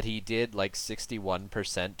 that he did like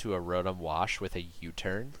 61% to a Rotom Wash with a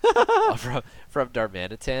U-turn from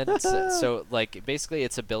Darmanitan. So like basically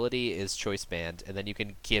its ability is choice band, and then you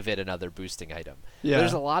can give it another boosting item. Yeah.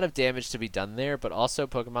 There's a lot of damage to be done there, but also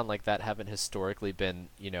Pokemon like that haven't historically been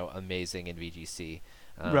amazing in VGC.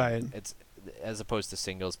 Right. It's as opposed to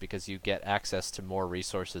singles, because you get access to more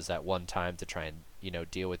resources at one time to try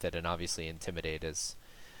and deal with it, and obviously Intimidate is.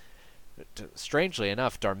 Strangely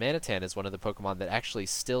enough, Darmanitan is one of the Pokemon that actually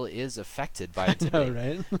still is affected by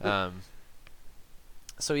Intimidate. I know, right?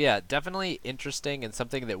 So yeah, definitely interesting, and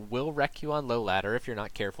something that will wreck you on low ladder if you're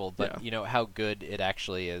not careful. But how good it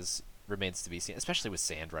actually is remains to be seen, especially with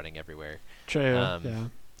sand running everywhere. True.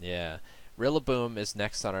 Yeah. Rillaboom is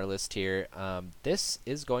next on our list here. This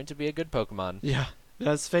is going to be a good Pokemon. Yeah. It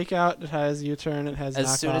has Fake Out, it has U-turn, it has As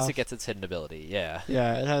Knockoff. soon as it gets its hidden ability, yeah.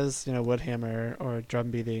 Yeah, it has, Wood Hammer or Drum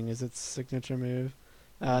Beating is its signature move.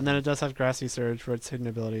 And then it does have Grassy Surge for its hidden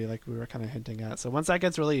ability, like we were kind of hinting at. So once that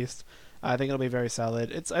gets released, I think it'll be very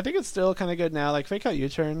solid. I think it's still kind of good now. Like Fake Out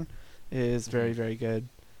U-turn is very, very good.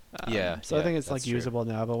 So I think it's like usable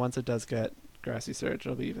now, but once it does get Grassy Surge,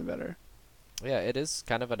 it'll be even better. Yeah, it is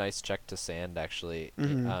kind of a nice check to sand, actually,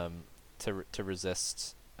 to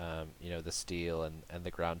resist the steel and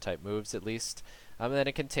the ground type moves at least. And then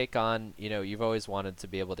it can take on, you've always wanted to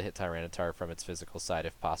be able to hit Tyranitar from its physical side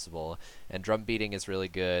if possible. And drum beating is really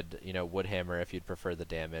good, Woodhammer if you'd prefer the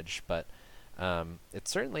damage. But it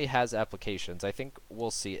certainly has applications. I think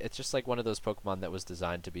we'll see. It's just like one of those Pokemon that was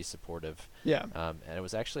designed to be supportive. Yeah. And it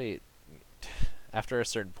was actually, after a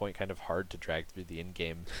certain point, kind of hard to drag through the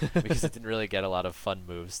in-game because it didn't really get a lot of fun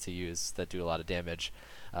moves to use that do a lot of damage.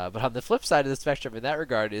 But on the flip side of the spectrum in that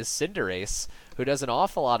regard is Cinderace, who does an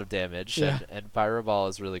awful lot of damage, and Pyro Ball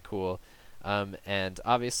is really cool. And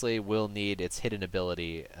obviously will need its hidden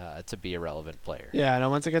ability to be a relevant player. Yeah, and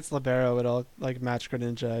once it gets Libero, it'll like match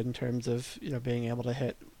Greninja in terms of being able to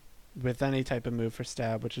hit with any type of move for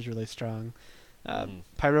stab, which is really strong.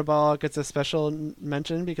 Pyro Ball gets a special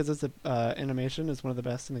mention because its animation is one of the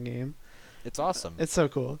best in the game. It's awesome. It's so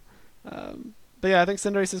cool. But yeah, I think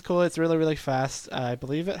Cinderace is cool. It's really, really fast. I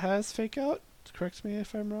believe it has Fake Out. Correct me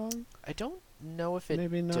if I'm wrong. I don't know if it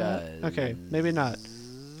maybe not. does. Okay, maybe not.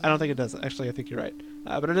 I don't think it does. Actually, I think you're right.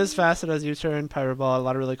 But it is fast. It has U-turn, Pyro Ball, a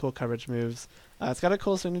lot of really cool coverage moves. It's got a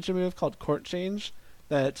cool signature move called Court Change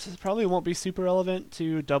that probably won't be super relevant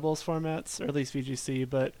to doubles formats, or at least VGC,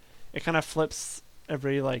 but it kind of flips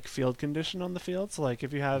every field condition on the field. So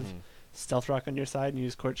if you have Stealth Rock on your side and you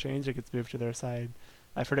use Court Change, it gets moved to their side.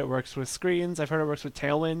 I've heard it works with screens. I've heard it works with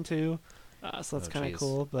Tailwind too. So that's kind of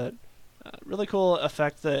cool. But really cool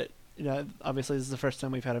effect that, obviously this is the first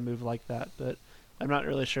time we've had a move like that, but I'm not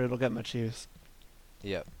really sure it'll get much use.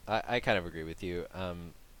 Yeah, I kind of agree with you.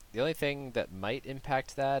 The only thing that might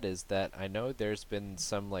impact that is that I know there's been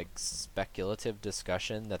some speculative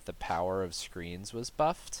discussion that the power of screens was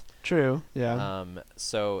buffed. True, yeah.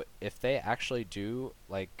 So if they actually do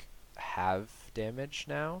have damage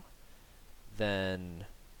now, then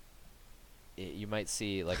you might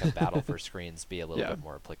see a battle for screens be a little bit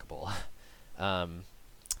more applicable.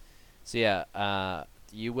 So yeah,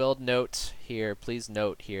 you will note here, please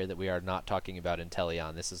note here that we are not talking about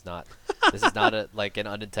Inteleon. This is not an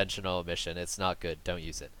unintentional omission. It's not good. Don't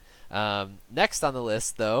use it. Next on the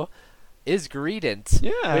list though is Greedent,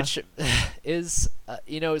 which is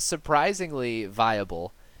surprisingly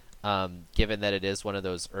viable, given that it is one of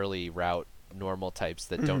those early route normal types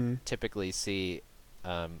that don't typically see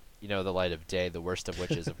the light of day, the worst of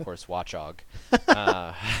which is of course Watchog.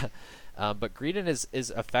 But Greedent is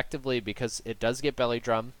effectively, because it does get Belly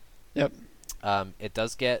Drum. Yep. It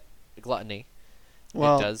does get Gluttony.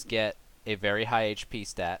 Well, it does get a very high HP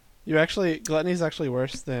stat. Gluttony is actually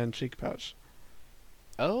worse than Cheek Pouch.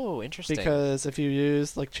 Oh, interesting. Because if you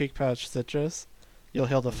use Cheek Pouch Citrus, you'll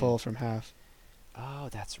heal the full from half. Oh,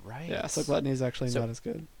 that's right. Yeah, so Gluttony is actually not as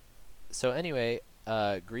good. So anyway,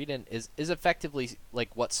 Greedent is effectively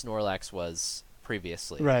what Snorlax was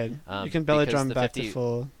previously. Right. You can Belly Drum back to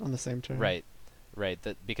full on the same turn. Right.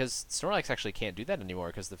 Because Snorlax actually can't do that anymore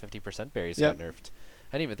because the 50% berries got nerfed.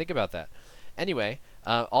 I didn't even think about that. Anyway,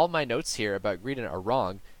 all my notes here about Greedent are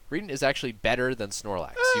wrong. Greedent is actually better than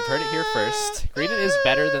Snorlax. You've heard it here first. Greedent is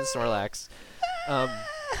better than Snorlax.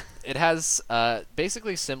 It has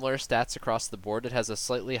basically similar stats across the board. It has a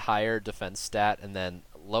slightly higher defense stat and then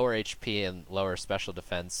lower HP and lower special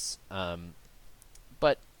defense.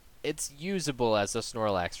 But it's usable as a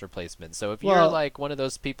Snorlax replacement. So if you're one of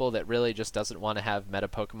those people that really just doesn't want to have meta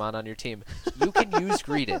Pokemon on your team, you can use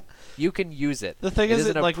Greedent. You can use it. The thing is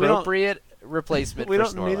an appropriate replacement for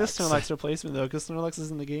Snorlax. We don't need a Snorlax replacement though, because Snorlax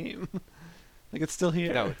is in the game. It's still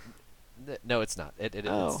here. No, it's not.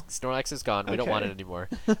 Snorlax is gone. We don't want it anymore.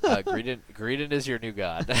 Greedent is your new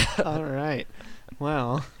god. All right.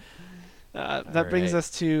 Well, that brings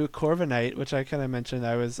us to Corviknight, which I kind of mentioned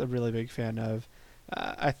I was a really big fan of.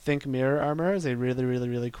 I think Mirror Armor is a really, really,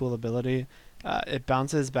 really cool ability. It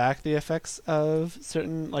bounces back the effects of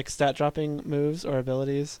certain stat dropping moves or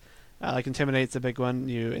abilities. Intimidate's a big one.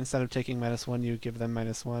 You, instead of taking -1, you give them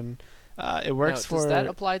 -1. It works does that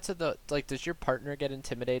apply to the does your partner get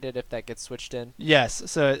intimidated if that gets switched in? Yes.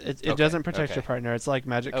 So it doesn't protect your partner. It's like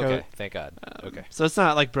Magic Coat. Okay, thank God. Okay. So it's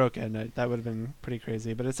not broken. That would have been pretty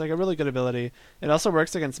crazy, but it's a really good ability. It also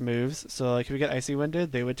works against moves. So if you get Icy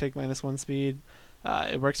Winded, they would take -1 speed.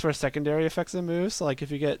 It works for secondary effects and moves. So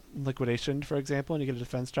if you get Liquidation, for example, and you get a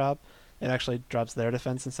defense drop, it actually drops their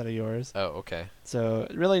defense instead of yours. Oh, okay. So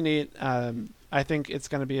really neat. I think it's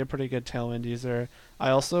going to be a pretty good Tailwind user.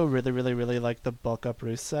 I also really, really, really like the Bulk Up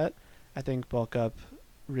Roost set. I think Bulk Up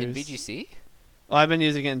Roost... In VGC? Well, I've been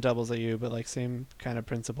using it in doubles at you, but same kind of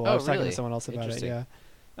principle. I was talking to someone else about it, yeah.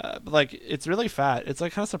 But it's really fat. It's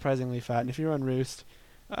kind of surprisingly fat. And if you run Roost,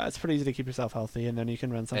 it's pretty easy to keep yourself healthy, and then you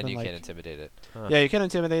can run something And you can intimidate it. Huh. Yeah, you can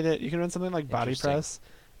intimidate it. You can run something like Body Press,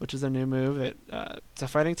 which is a new move. It's a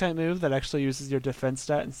fighting type move that actually uses your defense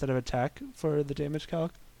stat instead of attack for the damage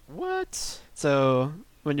calc. What? So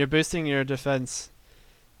when you're boosting your defense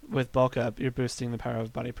with bulk up, you're boosting the power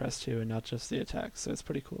of body press too, and not just the attack. So it's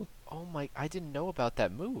pretty cool. Oh my! I didn't know about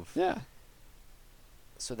that move. Yeah.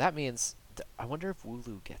 So that means I wonder if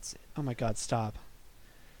Wooloo gets it. Oh my God! Stop,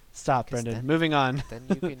 Brendan. Then, Moving on. Then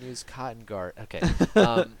you can use Cotton Guard. Okay.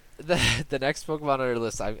 The next Pokemon on our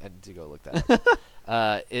list, I need to go look that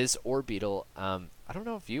up, is Orbeetle. I don't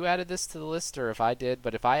know if you added this to the list or if I did,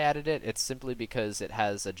 but if I added it, it's simply because it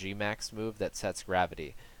has a G-Max move that sets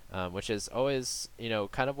gravity. Which is always,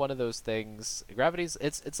 kind of one of those things. Gravity's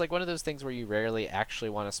it's like one of those things where you rarely actually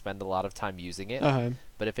want to spend a lot of time using it.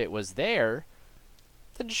 But if it was there,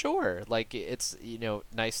 then sure. Like it's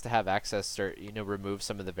nice to have access or remove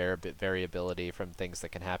some of the variability from things that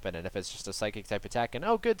can happen. And if it's just a psychic type attack and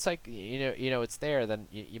good it's there, then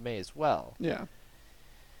you may as well. Yeah.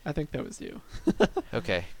 I think that was you.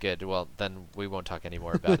 Okay, good. Well, then we won't talk any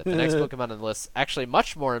more about it. The next Pokemon on the list, actually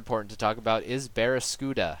much more important to talk about, is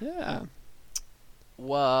Barraskewda. Yeah.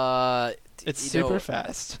 What? It's super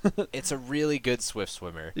fast. It's a really good swift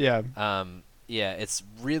swimmer. Yeah. Yeah, it's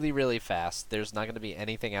really, really fast. There's not going to be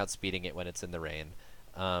anything outspeeding it when it's in the rain.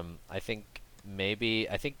 I think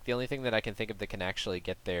the only thing that I can think of that can actually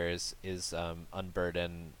get there is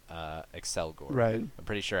Unburden Excelgor. Right. I'm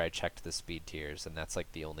pretty sure I checked the speed tiers, and that's like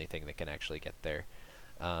the only thing that can actually get there.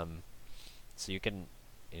 So you can,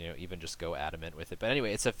 even just go adamant with it. But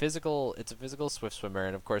anyway, it's a physical swift swimmer,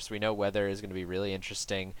 and of course we know weather is going to be really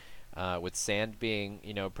interesting. With sand being,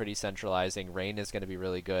 pretty centralizing, rain is going to be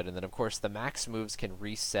really good, and then of course the max moves can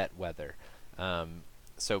reset weather.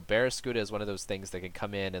 So Barraskewda is one of those things that can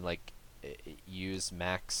come in and use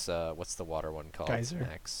max. What's the water one called?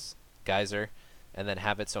 Geyser, and then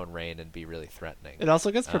have its own rain and be really threatening. It also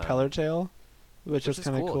gets Propeller Tail, which is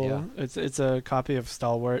kind of cool. Yeah. It's a copy of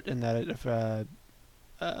Stalwart in that it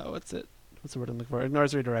what's the word I'm looking for?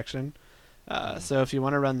 Ignores redirection. So if you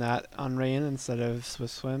want to run that on rain instead of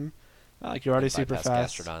Swift Swim, you're already super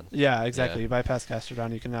fast. Gastrodon. Yeah, exactly. Yeah. You bypass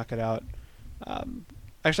Gastrodon, you can knock it out.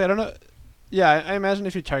 Actually, I don't know. Yeah, I imagine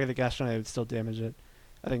if you target the Gastrodon, it would still damage it.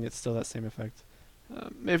 I think it's still that same effect.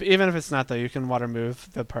 Even if it's not, though, you can water move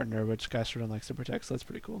the partner, which Gastrodon likes to protect, so that's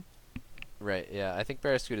pretty cool. Right, yeah. I think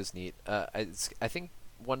Barraskewda is neat. I think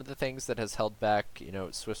one of the things that has held back,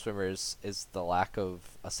 Swift Swimmers is the lack of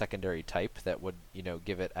a secondary type that would,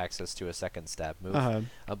 give it access to a second stab move.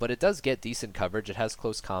 But it does get decent coverage. It has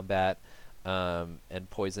close combat and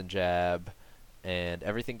poison jab, and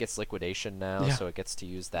everything gets liquidation now, so it gets to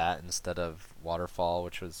use that instead of waterfall,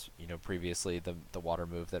 which was previously the water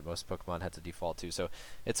move that most Pokemon had to default to. So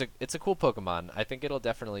it's a cool Pokemon. I think it'll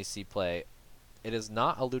definitely see play. It is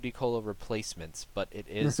not a Ludicolo replacement, but it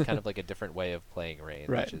is kind of like a different way of playing rain,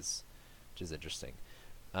 which is interesting.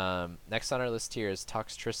 Next on our list here is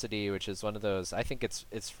Toxtricity, which is one of those. I think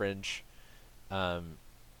it's fringe.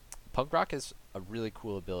 Punk Rock is a really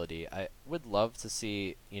cool ability. I would love to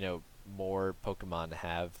see more Pokemon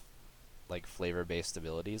have like flavor-based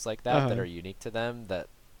abilities like that that are unique to them, that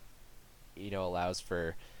allows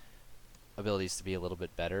for abilities to be a little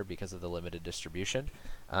bit better because of the limited distribution.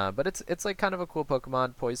 But it's like kind of a cool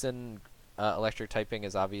Pokemon. Poison electric typing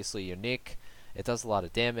is obviously unique. It does a lot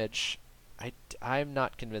of damage. I'm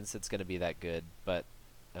not convinced it's going to be that good, but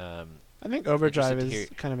I think Overdrive is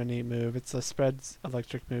kind of a neat move. It's a spread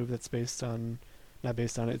electric move that's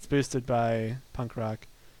it's boosted by Punk Rock.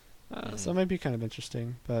 So it might be kind of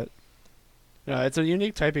interesting, but it's a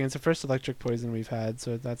unique typing. It's the first electric poison we've had,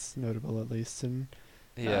 so that's notable at least. And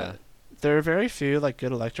there are very few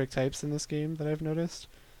good electric types in this game that I've noticed.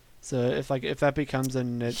 So if that becomes a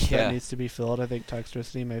niche that needs to be filled, I think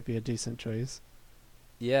Toxtricity might be a decent choice.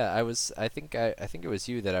 Yeah, I think it was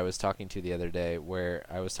you that I was talking to the other day, where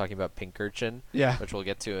I was talking about Pincurchin, which we'll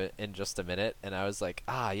get to in just a minute, and I was like,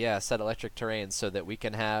 set electric terrain so that we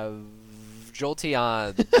can have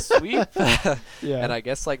Jolteon sweep. And I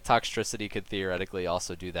guess Toxtricity could theoretically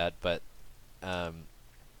also do that, but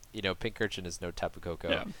Pincurchin is no Tapu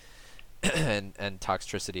Koko. and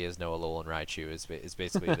Toxtricity is no Alolan Raichu is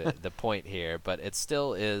basically the point here, but it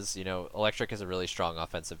still is, electric is a really strong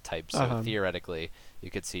offensive type, so theoretically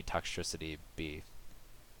you could see Toxtricity be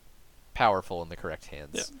powerful in the correct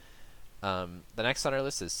hands. The next on our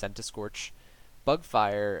list is Centiskorch.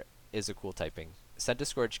 Bugfire is a cool typing.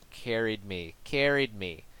 Centiskorch carried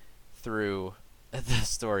me through the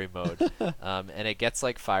story mode, and it gets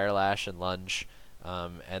Fire Lash and Lunge,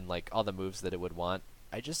 and all the moves that it would want.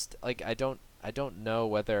 I just I don't know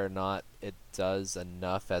whether or not it does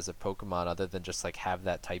enough as a Pokemon other than just have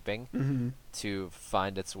that typing to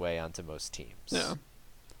find its way onto most teams.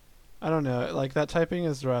 I don't know. Like that typing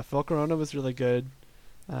is rough. Volcarona was really good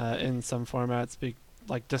in some formats,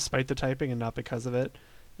 like despite the typing and not because of it.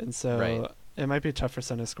 And so Right. it might be tough for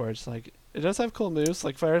Centiskorch. Like it does have cool moves.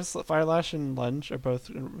 Like Firelash and Lunge are both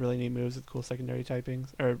really neat moves with cool secondary typings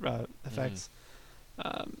or effects.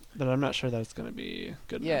 But I'm not sure that it's going to be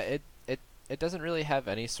good Yeah, enough. it doesn't really have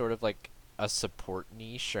any sort of like a support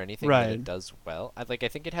niche or anything that Right. it does well. I think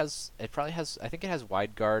it probably has I think it has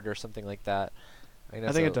wide guard or something like that. I think I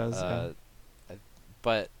that's think it does. Yeah.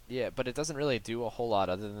 but yeah, but it doesn't really do a whole lot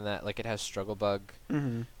other than that. Like it has struggle bug,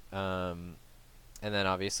 Mm-hmm. um, and then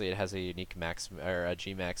obviously it has a unique or a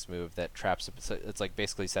G max move that traps. So it's like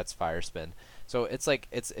basically sets fire spin. So it's like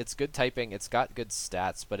it's good typing. It's got good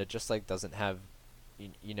stats, but it just like doesn't have,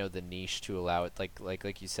 you know, the niche to allow it.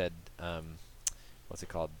 Like you said, what's it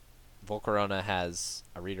called? Volcarona has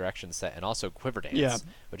a redirection set and also Quiver Dance, Yeah.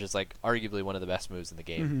 which is like arguably one of the best moves in the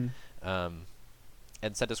game. Mm-hmm.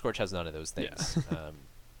 And Centiskorch has none of those Yeah. things,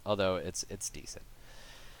 although it's decent.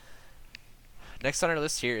 Next on our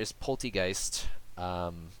list here is Poltegeist,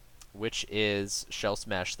 which is Shell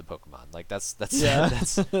Smash the Pokemon. Like that's Yeah.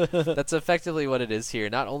 that's effectively what it is here.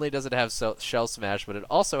 Not only does it have Shell Smash, but it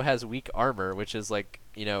also has weak armor, which is like,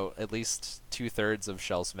 you know, at least 2/3 of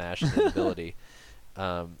Shell Smash in its ability.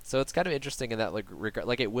 So it's kind of interesting in that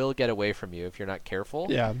like it will get away from you if you're not careful.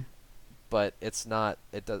 Yeah. But it's not.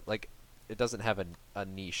 It doesn't have a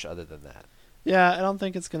niche other than that. Yeah. I don't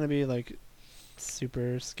think it's going to be like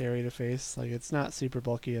super scary to face. Like it's not super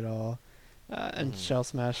bulky at all. And Mhm. Shell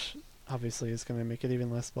Smash obviously is going to make it even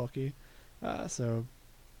less bulky. So,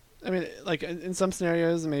 I mean, like in some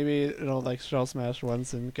scenarios, maybe it'll like Shell Smash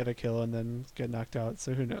once and get a kill and then get knocked out.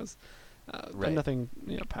 So who knows? But Right. nothing,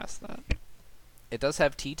 past that. It does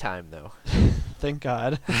have tea time though. Thank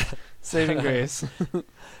God. Saving grace.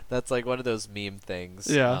 That's like one of those meme things.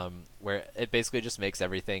 Yeah. Where it basically just makes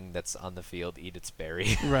everything that's on the field eat its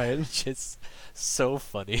berry, Right. which is so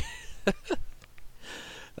funny.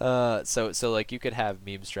 So like you could have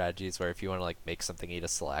meme strategies where if you want to like make something eat a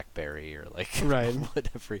slackberry or like Right.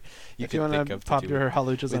 whatever you If can you want think to of pop to do. your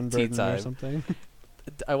Haluchas with on tea burden or time. something.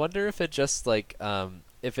 I wonder if it just like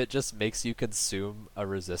if it just makes you consume a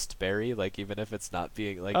resist berry, like even if it's not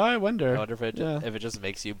being like. Oh, I I wonder. wonder if Yeah. if it just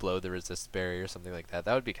makes you blow the resist berry or something like that.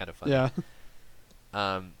 That would be kind of funny. Yeah.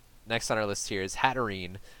 Next on our list here is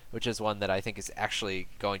Hatterene, which is one that I think is actually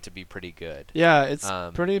going to be pretty good. Yeah, it's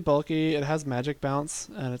Um, pretty bulky. It has magic bounce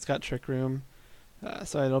and it's got trick room.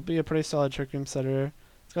 So it'll be a pretty solid trick room setter.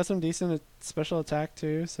 It's got some decent special attack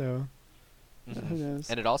too, so who knows?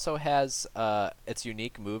 And it also has its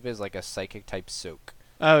unique move is like a psychic type soak,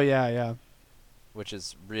 Oh yeah, yeah. which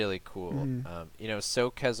is really cool. Mhm. You know,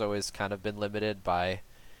 soak has always kind of been limited by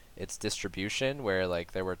its distribution, where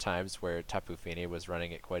like there were times where Tapu Fini was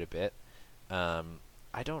running it quite a bit.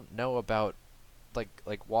 I don't know about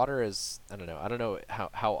like water is I don't know. I don't know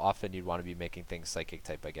how often you'd want to be making things psychic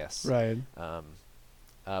type, I guess. Right.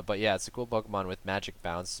 But yeah, it's a cool Pokemon with magic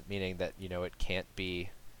bounce, meaning that, you know, it can't be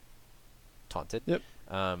taunted. Yep.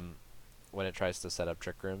 When it tries to set up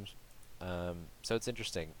trick rooms. So it's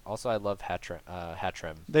interesting. Also, I love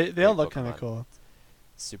Hattrem. They all Great look kind of Pokemon. cool.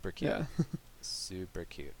 Super cute. Yeah. Super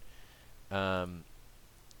cute.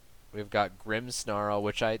 We've got Grimmsnarl,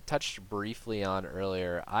 which I touched briefly on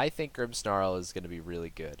earlier. I think Grimmsnarl is going to be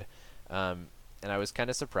really good. And I was kind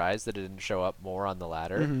of surprised that it didn't show up more on the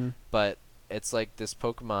ladder. Mhm. But it's like this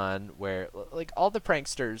Pokemon where, like, all the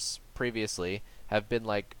pranksters previously have been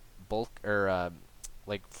like bulk or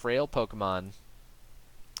like frail Pokemon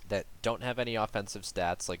that don't have any offensive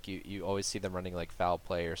stats. Like you always see them running like foul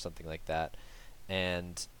play or something like that,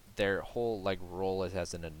 and their whole like role is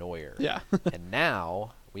as an annoyer. Yeah. And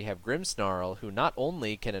now we have Grimmsnarl, who not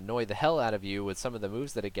only can annoy the hell out of you with some of the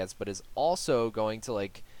moves that it gets, but is also going to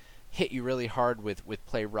like hit you really hard with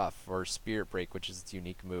Play Rough or Spirit Break, which is its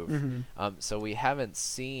unique move. Mhm. So we haven't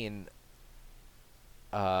seen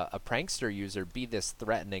a prankster user be this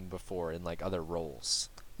threatening before in like other roles.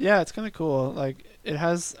 Yeah, it's kind of cool. Like it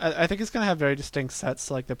has, I think it's gonna have very distinct sets.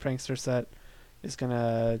 Like the prankster set is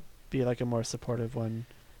gonna be like a more supportive one.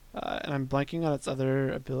 And I'm blanking on its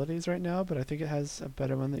other abilities right now, but I think it has a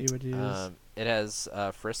better one that you would use. It has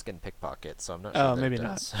Frisk and Pickpocket, so I'm not Oh, sure that maybe it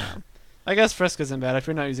not. does. I guess Frisk isn't bad if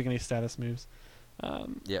you're not using any status moves.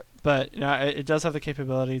 Yep. But it does have the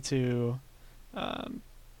capability to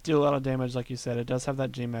do a lot of damage, like you said. It does have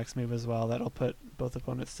that G-Max move as well that'll put both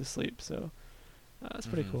opponents to sleep. So it's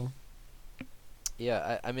pretty Mhm. cool.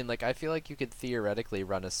 Yeah, I mean, like, I feel like you could theoretically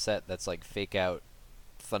run a set that's like fake out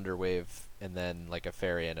Thunder Wave and then like a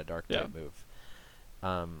Fairy and a Dark type move.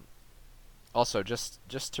 Also, just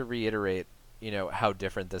to reiterate, you know, how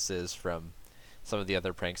different this is from some of the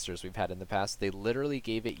other pranksters we've had in the past. They literally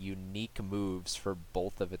gave it unique moves for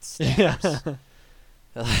both of its Yeah. stats.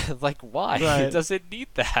 Like, why? Right. It doesn't need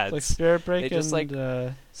that. Like Spirit Break They just, and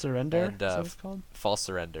like- Surrender. and, Is that what it's called? False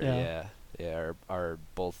Surrender, Yeah. are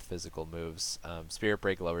both physical moves. Spirit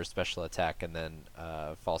Break lowers special attack, and then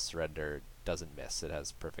False Surrender doesn't miss. It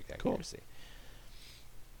has perfect Cool. accuracy.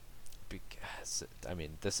 Because, I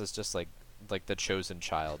mean, this is just like the chosen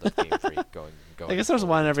child of Game Freak going. I guess there's forward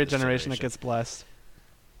one into every this generation that gets blessed.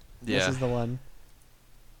 Yeah. This is the one.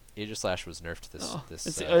 Aegislash was nerfed this. Oh, this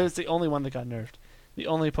it's the only one that got nerfed. The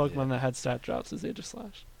only Pokemon Yeah. that had stat drops is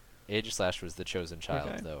Aegislash. Aegislash was the chosen child,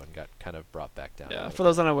 Okay. though, and got kind of brought back down. a Yeah, little for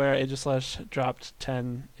those bit. unaware, Aegislash dropped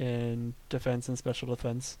 10 in defense and special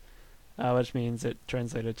defense, which means it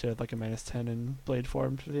translated to like a -10 in blade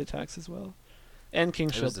form for the attacks as well. And King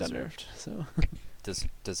It Shield was got deserved. nerfed, so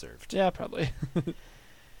Deserved. yeah, probably.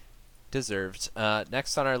 Deserved.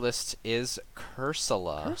 Next on our list is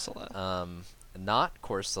Cursula. Corsola. Not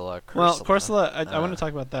Corsola. Cursula. Well, Corsola, I want Uh, to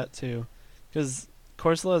talk about that too, because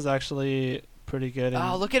Corsola is actually pretty good.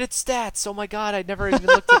 Oh, look at its stats! Oh my god, I never even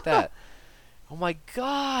looked at that. Oh my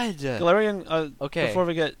god. Galarian. Okay. Before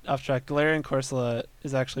we get off track, Galarian Corsola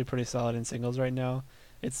is actually pretty solid in singles right now.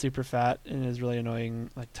 It's super fat and is really annoying,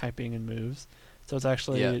 like typing and moves. So it's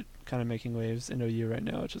actually Yeah. kind of making waves in OU right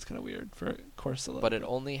now, which is kind of weird for Corsola. But it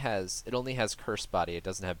only has Curse Body. It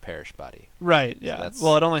doesn't have Perish Body. right, So yeah. that's-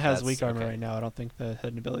 Well, it only has that's weak armor okay. right now. I don't think the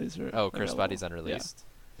hidden abilities are. Oh, Curse available. Body's unreleased.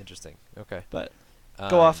 Interesting. Okay. But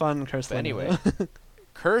go off Um, on Corsola. But anyway,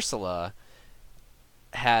 Cursula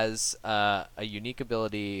has a unique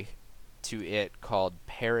ability to it called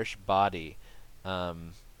Perish Body,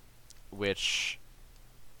 which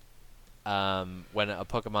when a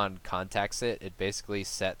Pokemon contacts it, it basically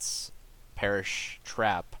sets Perish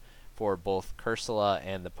Trap for both Cursula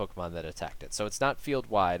and the Pokemon that attacked it. So it's not field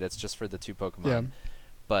wide; it's just for the two Pokemon. Yeah.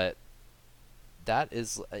 But that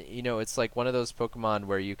is, it's like one of those Pokemon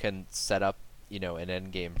where you can set up, an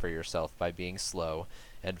end game for yourself by being slow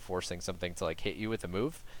and forcing something to like hit you with a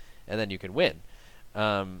move, and then you can win.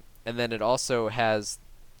 And then it also has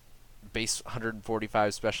base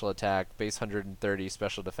 145 special attack, base 130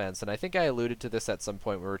 special defense, and I think I alluded to this at some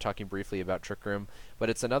point when we were talking briefly about Trick Room, but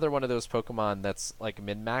it's another one of those Pokemon that's like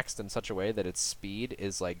min-maxed in such a way that its speed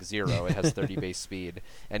is like 0. It has 30 base speed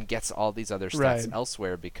and gets all these other stats Right.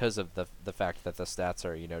 elsewhere because of the fact that the stats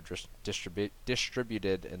are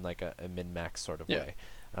distributed in like a min-max sort of Yeah.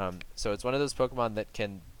 way. So it's one of those Pokemon that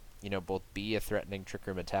can both be a threatening Trick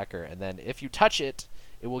Room attacker, and then if you touch it,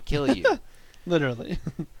 it will kill you. Literally.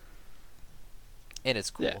 And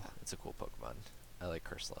it's cool. Yeah. It's a cool Pokemon. I like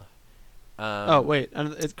Cursula. Oh wait,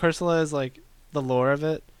 and Cursula is like the lore of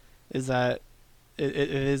it is that it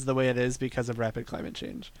is the way it is because of rapid climate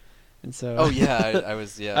change, and so. Oh yeah, I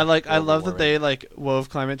was yeah. I love global that warming. they like wove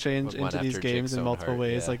climate change With one into these after games Jake's in own multiple heart,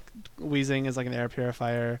 ways. yeah. Like Weezing is like an air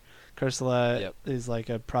purifier. Cursula Yep. is like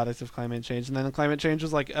a product of climate change, and then the climate change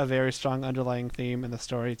was like a very strong underlying theme in the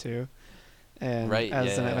story too. And Right,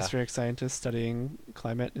 as an yeah. atmospheric scientist studying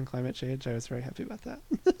climate and climate change, I was very happy about that.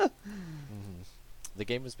 Mhm. The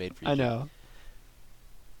game was made for you. I Jake. know.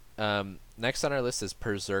 Next on our list is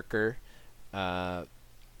Berserker.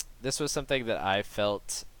 This was something that I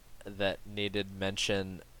felt that needed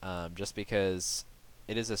mention, just because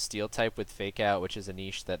it is a steel type with Fake Out, which is a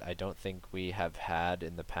niche that I don't think we have had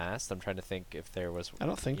in the past. I'm trying to think if there was, I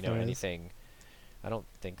don't think there is. anything. I don't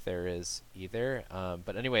think there is either.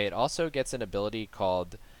 But anyway, it also gets an ability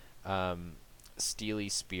called Steely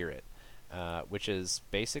Spirit. Which is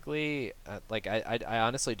basically like I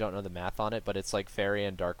honestly don't know the math on it, but it's like Fairy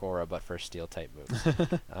and Dark Aura, but for Steel type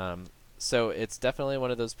moves. So it's definitely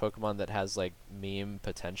one of those Pokemon that has like meme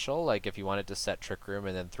potential. Like if you wanted to set Trick Room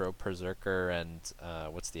and then throw Berserker and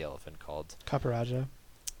what's the elephant called? Caparaja.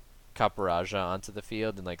 Caparaja onto the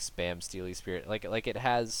field and like spam Steely Spirit. Like it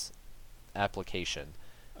has application.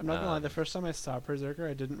 I'm not gonna lie. The Um, first time I saw Berserker,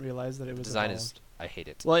 I didn't realize that it was Design evolved. I hate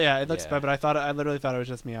it. Well, yeah, it looks Yeah. bad, but I literally thought it was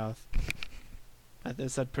just Meowth. It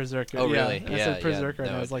said Berserker. Oh, yeah, really? It Yeah, said Berserker,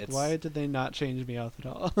 and no, I was like, it's- why did they not change Meowth at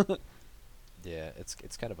all? Yeah, it's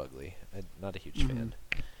kind of ugly. I'm not a huge Mhm.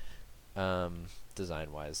 fan.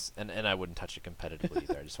 Design wise, and I wouldn't touch it competitively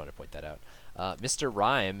either. I just want to point that out. Mr.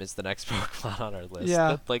 Rhyme is the next Pokemon on our list.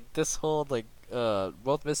 Yeah. Like this whole both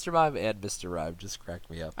Mr. Rhyme and Mr. Rhyme just cracked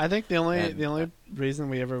me up. I think the only And, reason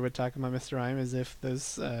we ever would talk about Mr. Rhyme is if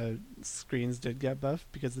those screens did get buffed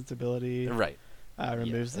because its ability Right.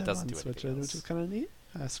 removes it them doesn't on do anything switches, which else. is kind of neat.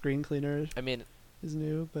 Screen cleaner I mean, is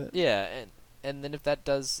new, but yeah, and then if that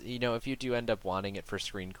does, if you do end up wanting it for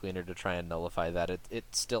Screen Cleaner to try and nullify that, it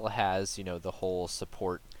still has the whole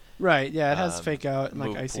support Right, yeah, it has Fake Out and like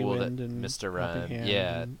move Icy pool Wind that and Mr. Helping Run, Hand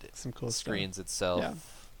yeah, and some cool screens stuff. itself,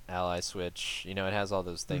 Yeah. ally switch. You know, it has all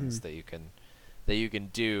those things Mhm. that you can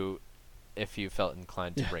do if you felt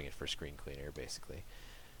inclined to Yeah. bring it for Screen Cleaner, basically.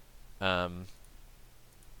 Um,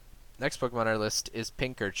 Next Pokemon on our list is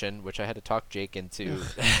Pincurchin, which I had to talk Jake into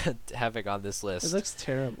having on this It list. looks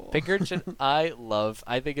terrible. Pincurchin, I love.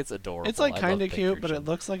 I think it's adorable. It's like I kind love of cute, but Pincurchin. it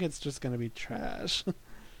looks like it's just gonna be trash.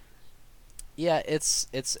 Yeah, it's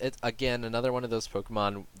again another one of those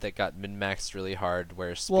Pokemon that got min-maxed really hard,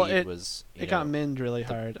 where speed Well, it- was. It got minned really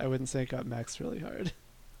hard. I wouldn't say it got maxed really hard.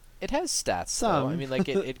 It has stats though. I Some. mean, like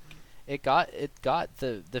it got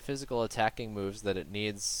the physical attacking moves that it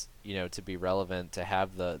needs, you know, to be relevant to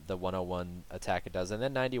have the 101 attack it does, and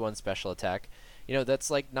then 91 special attack. You know, that's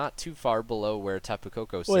like not too far below where Tapu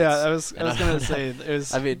Koko sits. Well, yeah, I was And gonna say it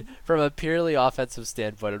was. I mean, from a purely offensive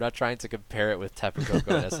standpoint, I'm not trying to compare it with Tapu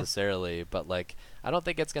Koko necessarily, but like I don't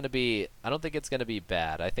think it's gonna be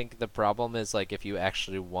bad. I think the problem is like if you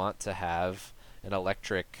actually want to have an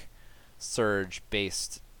electric surge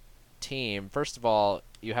based team, first of all,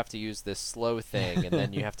 you have to use this slow thing, and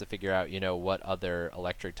then you have to figure out, you know, what other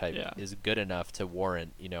electric type Yeah. is good enough to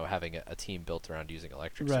warrant, you know, having a team built around using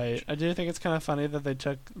electric Right. surge. I do think it's kind of funny that they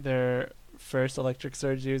took their first electric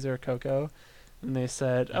surge user, Coco, and they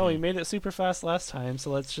said, "Oh, we Mhm. made it super fast last time,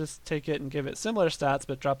 so let's just take it and give it similar stats,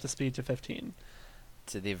 but drop the speed to 15."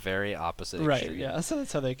 To the very opposite Right. extreme. Yeah. So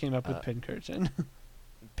that's how they came up with Uh, Pincurchin.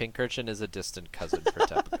 Pincurchin is a distant cousin for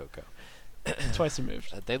Tapu Koko. Twice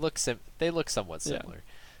removed. They look somewhat Yeah. similar.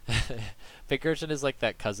 Pincurchin is like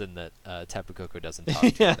that cousin that Tapu Koko doesn't talk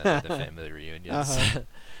to in the family reunions.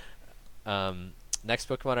 Uh-huh. Next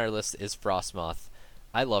Pokemon on our list is Frostmoth.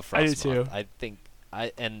 I love Frostmoth. I do too. I think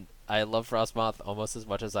I love Frostmoth almost as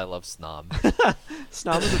much as I love Snom.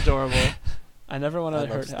 Snom is adorable. I never want I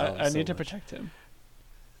to love hurt. Snom I so need to much. protect him.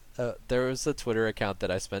 There was a Twitter account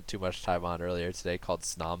that I spent too much time on earlier today called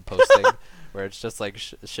Snom Posting, where it's just like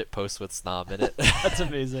shit posts with Snom in it. That's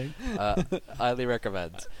amazing. Highly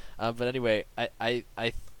recommend. But anyway, I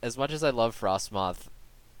as much as I love Frostmoth,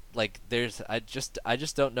 like I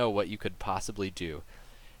just don't know what you could possibly do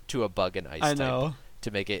to a bug and ice I type know.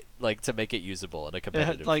 to make it usable in a It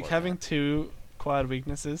competitive had, like format. having two quad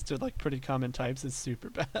weaknesses to like pretty common types is super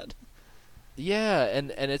bad. Yeah,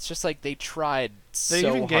 and it's just like they tried so They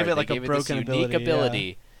even gave hard. it, like, they a gave broken it this unique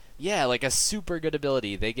ability, Yeah, like a super good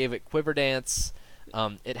ability. They gave it Quiver Dance.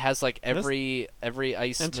 It has like every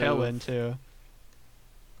ice And move. Tailwind too.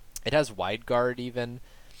 It has Wide Guard even.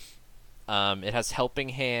 It has Helping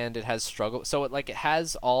Hand. It has Struggle. So it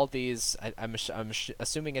has all these. I'm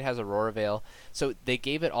assuming it has Aurora Veil. So they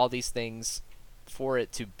gave it all these things for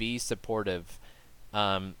it to be supportive.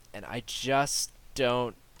 And I just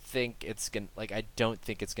don't think it's gonna I don't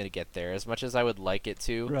think it's gonna get there as much as I would like it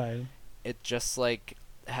to. Right. It just like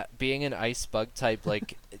being an ice bug type,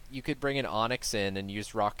 like you could bring an Onyx in and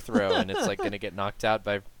use Rock Throw, and it's like gonna get knocked out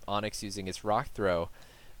by Onyx using its Rock Throw.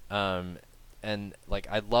 And like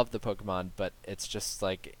I love the Pokemon, but it's just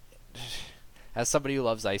like as somebody who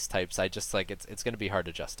loves ice types, I just like it's gonna be hard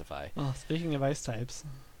to justify. Oh, speaking of ice types,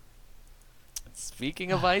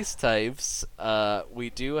 Speaking of ice types, we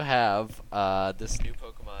do have this new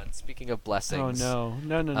Pokemon. Speaking of blessings. oh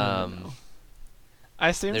no.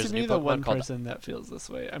 I seem there's to a be new the Pokemon one called- person that feels this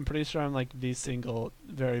way. I'm pretty sure I'm like the single,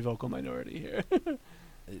 very vocal minority here.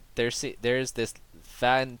 There's this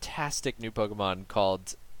fantastic new Pokemon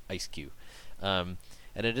called Ice Cube, and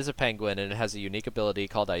it is a penguin, and it has a unique ability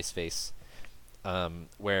called Ice Face,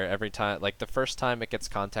 where every time, like the first time it gets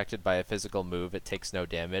contacted by a physical move, it takes no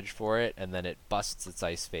damage for it, and then it busts its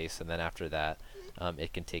Ice Face, and then after that,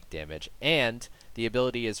 it can take damage. And the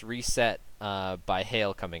ability is reset by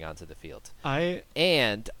hail coming onto the field.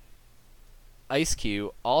 And Ice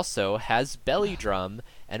Cube also has Belly Drum,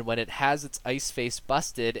 and when it has its Ice Face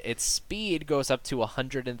busted, its speed goes up to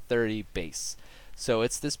 130 base. So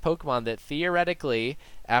it's this Pokemon that theoretically,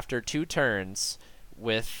 after 2 turns,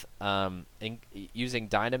 with using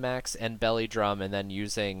Dynamax and Belly Drum, and then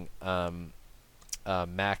using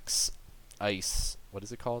Max Ice. What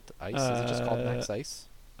is it called? Ice? Is it just called Max Ice?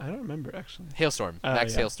 I don't remember actually. Hailstorm.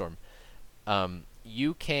 Max yeah. Hailstorm.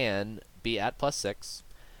 You can be at +6,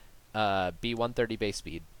 be 130 base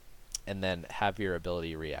speed, and then have your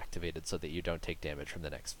ability reactivated so that you don't take damage from the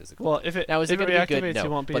next physical. Well, if it Now, is it if gonna be good? reactivates, No, you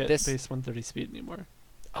won't be but at this- base 130 speed anymore.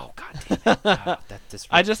 Oh god damn it! Oh,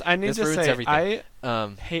 I need this to ruins say everything. I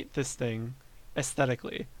hate this thing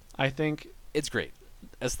aesthetically. I think It's great.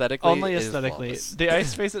 Aesthetically, only it is aesthetically. flawless. The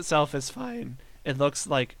ice face itself is fine. It looks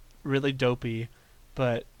like really dopey,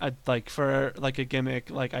 But like for like a gimmick,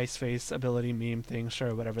 like Ice Face ability meme thing,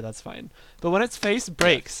 sure, whatever, that's fine. But when its face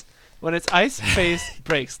breaks, when its Ice Face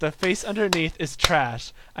breaks, the face underneath is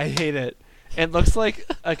trash. I hate it. It looks like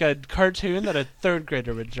a cartoon that a third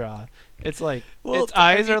grader would draw. It's like its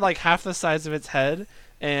eyes are like half the size of its head,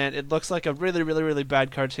 and it looks like a really, really, really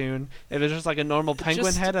bad cartoon. If it was just like a normal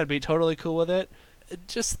penguin head, I'd be totally cool with it.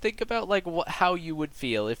 Just think about like how you would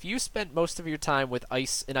feel if you spent most of your time with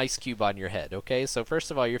an ice cube on your head. Okay, so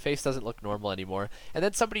first of all, your face doesn't look normal anymore, and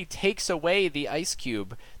then somebody takes away the ice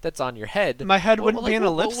cube that's on your head. My head wouldn't be an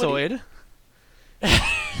ellipsoid.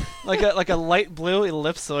 like a light blue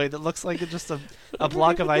ellipsoid that looks like just a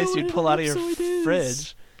block of ice you'd pull out of your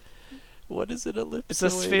fridge. What is an ellipsoid? It's a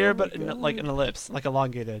sphere, but like an ellipse, like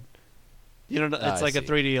elongated. You know, it's like a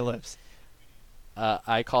 3D ellipse.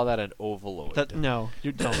 I call that an ovaloid. No,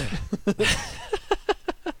 you don't.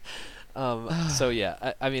 So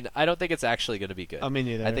yeah, I mean, I don't think it's actually going to be good. Me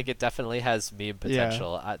neither. I think it definitely has meme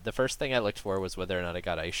potential. Yeah. The first thing I looked for was whether or not it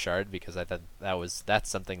got Ice Shard, because I thought that's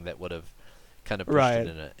something that would have kind of pushed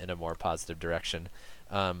it in a more positive direction.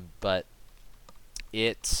 But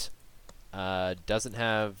it doesn't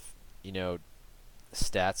have,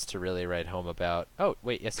 stats to really write home about. Oh,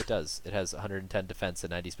 wait, yes it does. It has 110 defense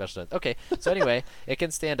and 90 special defense. Okay, so anyway, it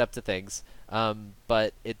can stand up to things,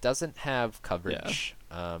 but it doesn't have coverage,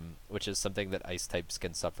 which is something that ice types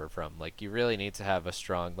can suffer from. Like, you really need to have a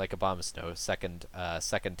strong, like Abomasnow,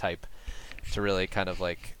 second type to really kind of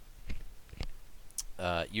like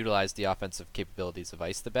utilize the offensive capabilities of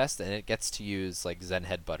ice the best, and it gets to use like Zen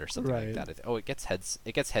Headbutt or something like that.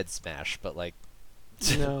 It gets Head Smash, but like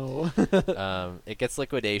no. It gets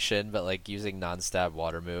Liquidation, but like using non-stab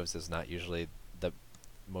water moves is not usually the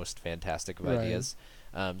most fantastic of ideas.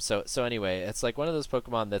 So anyway, it's like one of those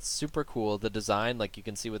Pokemon that's super cool. The design, like, you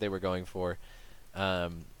can see what they were going for,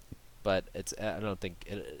 but I don't think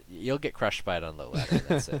you'll get crushed by it on low ladder.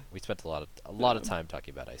 That's it. We spent a lot of time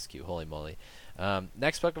talking about Ice-Q. Holy moly!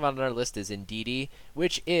 Next Pokemon on our list is Indeedee,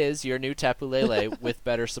 which is your new Tapu Lele with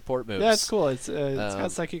better support moves. Yeah, it's cool. It's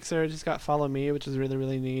got Psychic Surge. It's got Follow Me, which is really,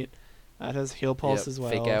 really neat. It has Heal Pulse as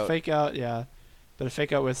well. Fake Out, yeah. But a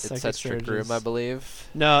Fake Out with Psychic Surge. Trick Room, I believe.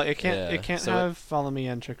 No, it can't. Yeah. It can't have Follow Me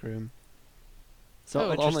and Trick Room.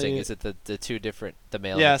 So interesting. Is it the two different, the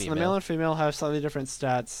male and female? Yeah, so the male and female have slightly different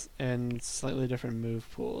stats and slightly different move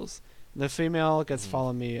pools. The female gets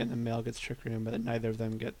Follow Me and the male gets Trick Room, but neither of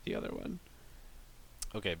them get the other one.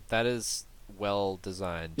 Okay, that is well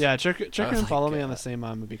designed. Yeah, Trick Room Follow Me on the same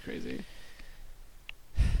arm would be crazy.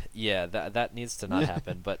 Yeah, that needs to not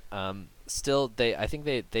happen. But still, I think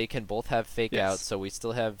they can both have Fake Out. So we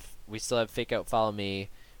still have Fake Out Follow Me.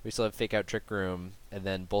 We still have Fake Out Trick Room, and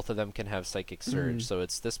then both of them can have Psychic Surge. So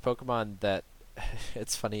it's this Pokemon that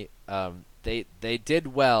it's funny. They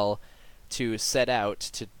did well to set out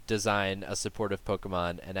to design a supportive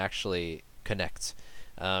Pokemon and actually connect.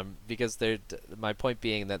 Because my point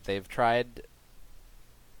being that they've tried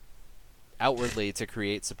outwardly to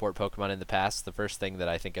create support Pokemon in the past. The first thing that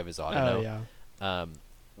I think of is Audino.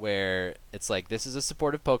 Where it's like, this is a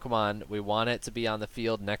supportive Pokemon, we want it to be on the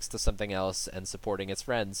field next to something else and supporting its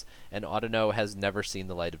friends, and Audino has never seen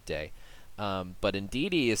the light of day. But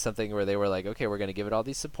Indeedee is something where they were like, okay, we're going to give it all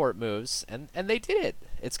these support moves, and they did it.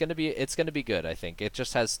 It's going to be good, I think. It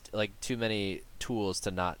just has like too many tools to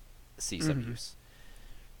not see some use.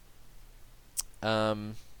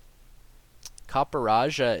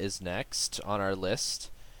 Copperajah is next on our list.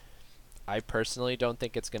 I personally don't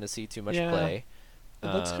think it's going to see too much play. It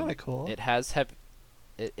looks kind of cool. It has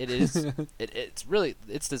it is it's really,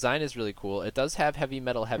 its design is really cool. It does have Heavy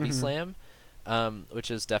Metal Heavy Slam, which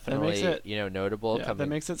is definitely notable. Yeah, that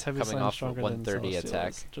makes its Heavy Slam off stronger 130 than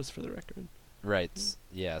attack. Just for the record. Right.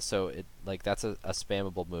 Yeah. So it that's a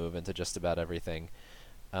spammable move into just about everything.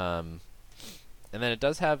 And then it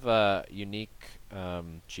does have a unique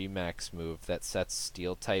G-Max move that sets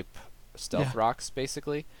Steel type Stealth Rocks,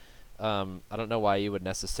 basically. I don't know why you would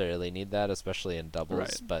necessarily need that, especially in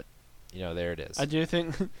doubles, but there it is. I do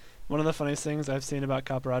think one of the funniest things I've seen about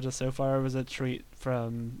Copperajah so far was a tweet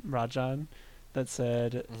from Rajan that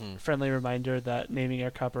said, friendly reminder that naming your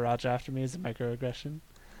Copperajah after me is a microaggression.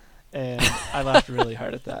 And I laughed really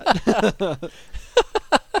hard at that.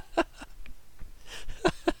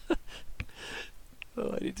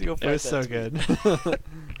 Oh, I need to go find that. It was so good.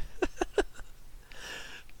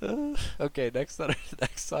 Okay, next on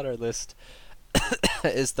our list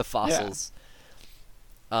is the fossils,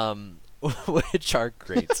 which are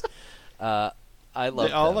great. I love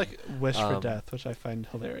They all them. like wish for Um, death, which I find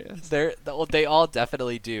hilarious. They all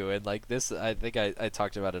definitely do, and like this, I think I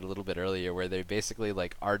talked about it a little bit earlier, where they basically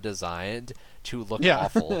like are designed to look Yeah.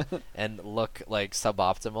 awful and look like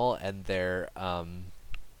suboptimal, and their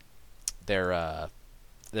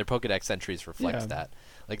Pokedex entries reflect Yeah. that.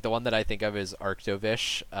 Like the one that I think of is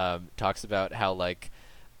Arctovish. Talks about how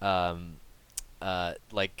um,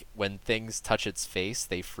 like when things touch its face,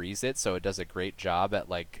 they freeze it, so it does a great job at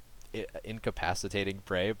like incapacitating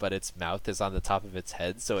prey, but its mouth is on the top of its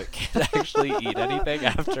head, so it can't actually eat anything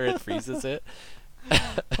after it freezes it.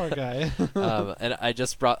 Poor guy. And I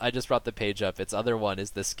just brought the page up. Its other one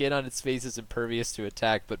is the skin on its face is impervious to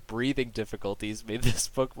attack, but breathing difficulties made this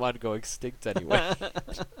Pokemon go extinct anyway.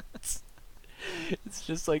 It's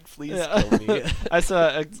just like, please kill me. I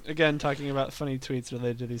saw again talking about funny tweets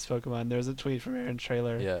related to these Pokemon. There was a tweet from Aaron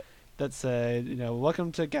Trailer Yeah. that said,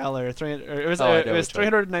 welcome to Galar. 300, or it was Oh, I it know was which one.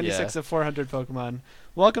 396 Yeah. of 400 Pokemon.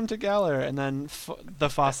 Welcome to Galar, and then the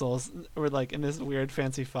fossils were like in this weird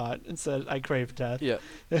fancy font and said, "I crave death." Yeah.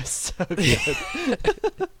 It's so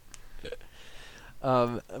good.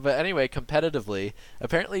 But anyway, competitively,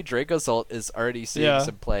 apparently Dracozolt is already seeing Yeah.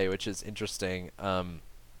 some play, which is interesting.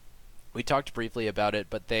 We talked briefly about it,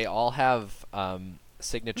 but they all have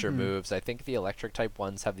signature Mhm. moves. I think the electric type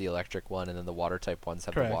ones have the electric one, and then the water type ones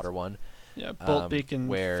have Correct. the water one. Yeah, Boltbeak and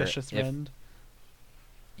where Vicious if- Rend.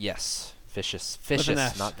 Yes, vicious, With an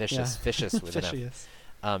F, not vicious, yeah. vicious with an F. Fishious.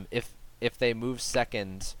 If they move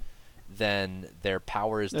second, then their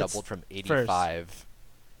power is That's doubled from first. 85.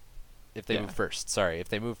 If they Yeah. move first, sorry. If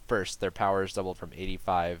they move first, their power is doubled from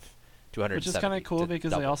 85 to 170. Which is kind of cool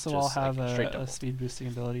because they doubled, also all just, like, have straight a doubled. speed boosting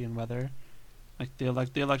ability in weather. Like the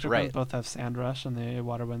electric Right. ones both have Sand Rush, and the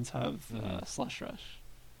water ones have Mhm. Slush Rush.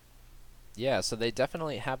 Yeah, so they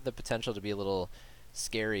definitely have the potential to be a little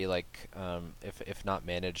scary, like if not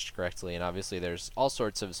managed correctly. And obviously, there's all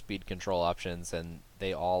sorts of speed control options, and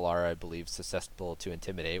they all are, I believe, susceptible to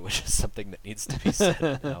intimidate, which is something that needs to be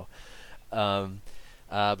said now.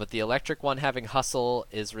 But the electric one having Hustle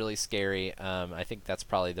is really scary. I think that's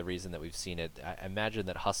probably the reason that we've seen it. I imagine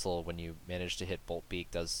that Hustle, when you manage to hit Boltbeak,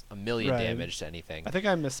 does 1,000,000 Right. damage to anything. I think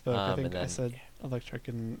I misspoke. I And think I then- said electric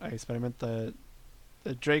and ice, but I meant the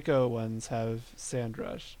Draco ones have Sand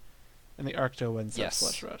Rush, and the Arcto ones Yes. have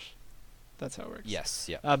Slush Rush. That's how it works. Yes,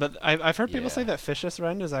 yeah. But I've heard people say Yeah. that Fishious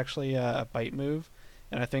Rend is actually a bite move,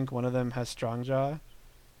 and I think one of them has Strong Jaw,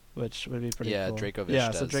 which would be pretty Yeah, cool. Dracovish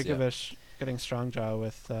Yeah, so does, yeah. Dracovish getting Strong Jaw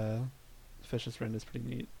with Fishious Rend is pretty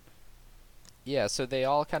neat. Yeah, so they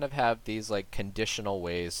all kind of have these like conditional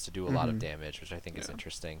ways to do a lot of Mhm. damage, which I think is Yeah.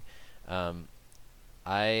 interesting.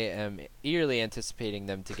 I am eagerly anticipating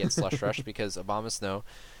them to get Slush Rush because Abomasnow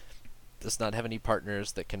does not have any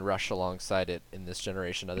partners that can rush alongside it in this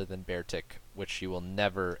generation other than Beartic, which you will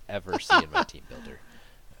never ever see in my team builder.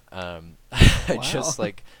 I just Wow.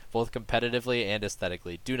 like both competitively and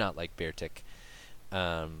aesthetically do not like Beartic.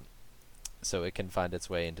 So it can find its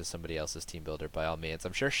way into somebody else's team builder by all means.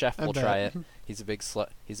 I'm sure Chef I will try bet. it. He's a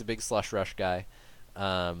big Slush Rush guy,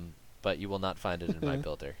 but you will not find it in my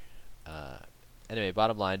builder. Anyway,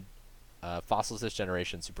 bottom line, fossils this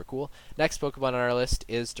generation super cool. Next Pokemon on our list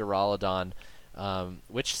is Duraludon,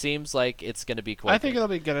 which seems like it's going to be quite. I think good. it'll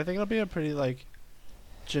be good. I think it'll be a pretty like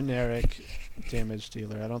generic damage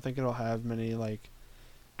dealer. I don't think it'll have many like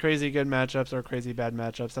crazy good matchups or crazy bad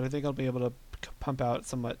matchups. And I think it'll be able to pump out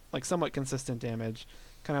somewhat consistent damage,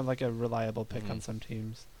 kind of like a reliable pick on Mhm. some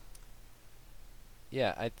teams.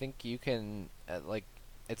 Yeah, I think you can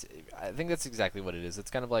I think that's exactly what it is. It's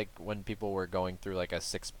kind of like when people were going through like a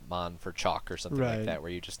 6-mon for chalk or something like Right. that, where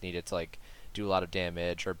you just needed to like do a lot of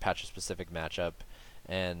damage or patch a specific matchup,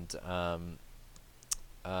 and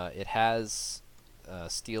it has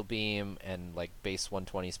Steel Beam and like base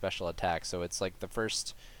 120 special attack, so it's like the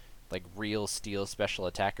first like real steel special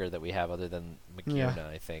attacker that we have other than Yeah. Magearna,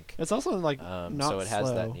 I think. It's also like not So it has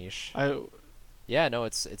that slow. niche. I Yeah, no,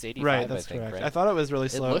 it's 85. right, that's I think, correct. right? I thought it was really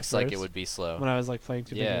It slow. at looks like it first would be slow. when I was like playing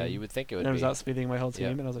through the Yeah, game. you would think it would and I was be. outspeeding my whole team,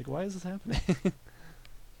 Yeah. and I was like, "Why is this happening?"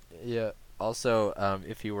 Yeah. Also,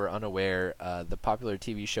 if you were unaware, the popular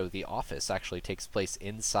TV show The Office actually takes place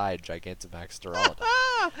inside Gigantamax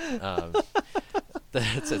Duraludon.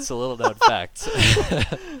 It's a little known fact.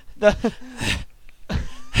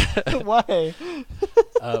 Why?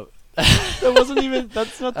 uh, That wasn't even.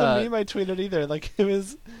 That's not the Uh, meme I tweeted either. Like it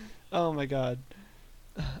was. Oh my god.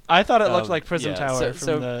 I thought it looked like Prism yeah, Tower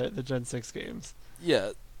so- from the Gen 6 games.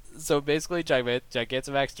 yeah. So basically,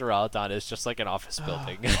 Gigantamax Duraludon is just like an office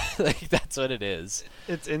building. Like that's what it is.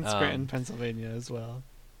 It's in Um, Scranton, Pennsylvania as well.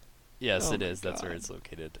 Yes, Oh it my is. That's where God. it's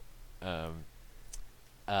located. So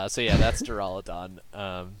yeah, that's Duraludon.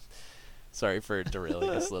 Sorry for derailing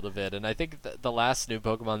us a little bit. And I think the last new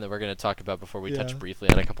Pokemon that we're going to talk about before we Yeah. touch briefly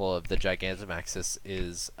on a couple of the Gigantamaxes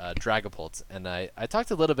is Dragapult. And I talked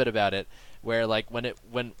a little bit about it, where like when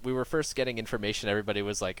we were first getting information, everybody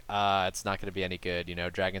was like, it's not going to be any good. You know,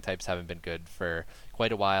 Dragon types haven't been good for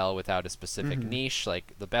quite a while without a specific Mhm. niche.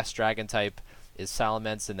 Like the best Dragon type is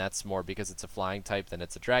Salamence, and that's more because it's a flying type than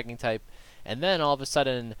it's a Dragon type. And then all of a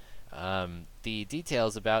sudden, the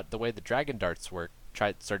details about the way the Dragon darts work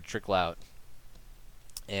started to trickle out,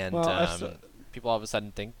 and Well, people all of a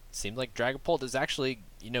sudden seemed like Dragapult is actually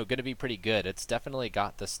going to be pretty good. It's definitely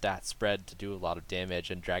got the stat spread to do a lot of damage,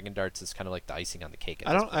 and Dragon Darts is kind of like the icing on the cake.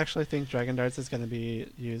 I don't actually think Dragon Darts is going to be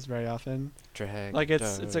used very often. Dragon Like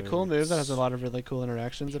it's a cool move that has a Darts. lot of really cool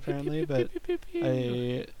interactions apparently, but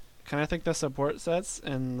I kind of think the support sets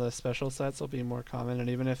and the special sets will be more common. And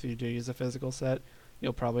even if you do use a physical set,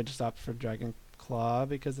 you'll probably just opt for Dragon Claw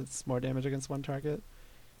because it's more damage against one target.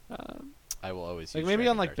 Um, I will always like use maybe Dragon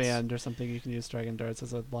on like Darts. Band or something, you can use Dragon Darts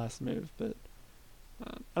as a last move, but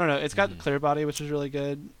I don't know. It's got Mhm. Clear Body, which is really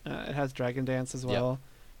good. It has Dragon Dance as well,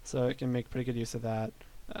 so it can make pretty good use of that.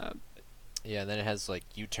 Uh, Yeah, and then it has like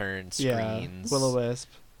U-turn yeah, screens. Will-O-Wisp.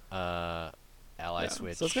 Ally Yeah,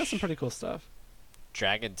 switch. so it's got some pretty cool stuff.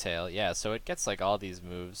 Dragon Tail, yeah. So it gets like all these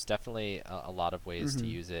moves. Definitely a lot of ways to Mhm.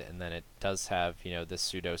 use it, and then it does have this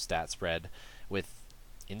pseudo stat spread with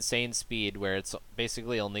insane speed, where it's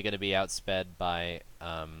basically only going to be outsped by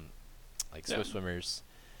like Yeah. Swift Swimmers.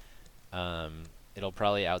 It'll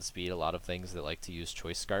probably outspeed a lot of things that like to use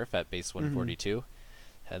Choice Scarf at base 142,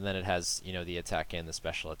 and then it has the attack and the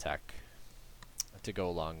special attack to go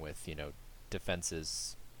along with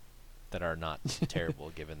defenses that are not terrible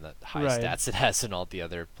given the high Right. stats it has in all the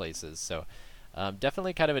other places. So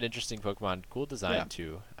definitely kind of an interesting Pokemon. Cool design Yeah.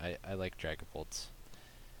 too. I like Dragapult.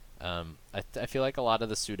 I feel like a lot of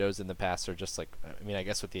the pseudos in the past are just like, I mean, I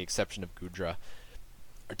guess with the exception of Gudra,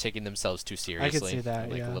 are taking themselves too seriously. see that,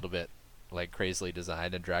 and, like yeah. a little bit like crazily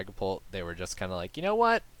designed. And Dragapult, they were just kind of like, you know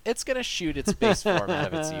what? It's gonna shoot its base form out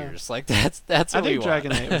of its ears. Like that's I what we think want.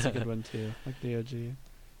 Dragonite was a good one too, like the OG.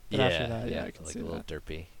 But yeah, after that, yeah, I can like see a little that.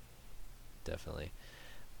 derpy. Definitely.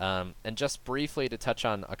 And just briefly to touch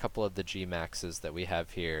on a couple of the G Maxes that we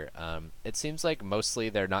have here, it seems like mostly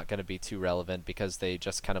they're not going to be too relevant because they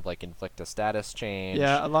just kind of like inflict a status change.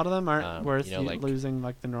 Yeah, a lot of them aren't worth like losing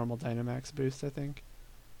like the normal Dynamax boost, I think.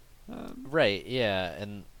 Right, yeah,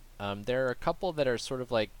 and there are a couple that are sort of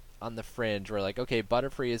like on the fringe where like, okay,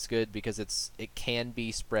 Butterfree is good because it can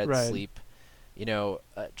be spread Right. sleep.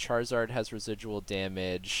 Charizard has residual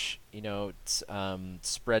damage.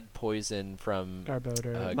 Spread poison from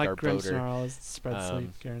Garbodor. Like Garbodor. Grimmsnarl is spread Um,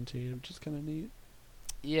 sleep guaranteed, which is kind of neat.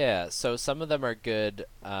 Yeah, so some of them are good,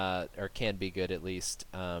 or can be good at least.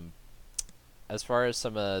 As far as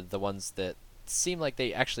some of the ones that seem like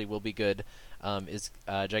they actually will be good, is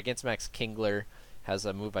Gigantamax Kingler has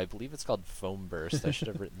a move, I believe it's called Foam Burst. I should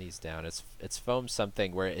have written these down. It's foam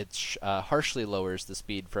something where it harshly lowers the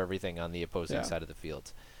speed for everything on the opposing Yeah. side of the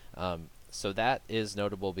field. So that is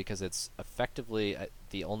notable because it's effectively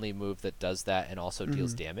the only move that does that and also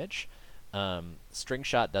deals Mhm. damage. String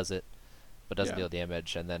Shot does it, but doesn't Yeah. deal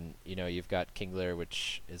damage. And then you've got Kingler,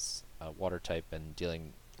 which is water type and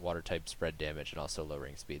dealing water type spread damage and also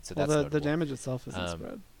lowering speed. So Well, that's the notable. damage itself isn't Um,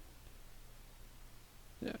 spread.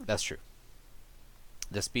 Yeah. That's true.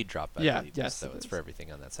 The speed drop, I Yeah, believe, yes, so it it's is. for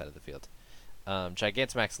everything on that side of the field.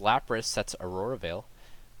 Gigantamax Lapras sets Aurora Veil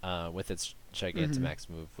with its Gigantamax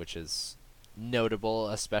move, which is notable,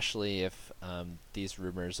 especially if these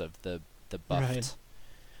rumors of the buffed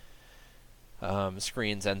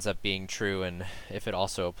screens ends up being true, and if it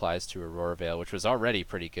also applies to Aurora Veil, which was already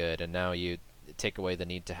pretty good, and now you take away the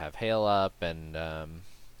need to have Hail Up, and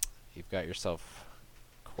you've got yourself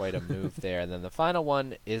quite a move there. And then the final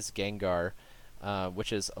one is Gengar,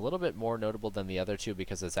 which is a little bit more notable than the other two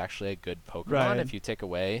because it's actually a good Pokemon. Right. If you take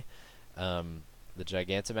away the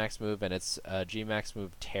Gigantamax move, and its G-Max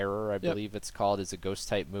move Terror, I Yep. believe it's called, is a Ghost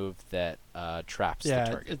type move that traps the Yeah,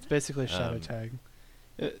 target. it's basically Shadow Um, Tag.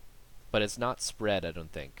 But it's not spread, I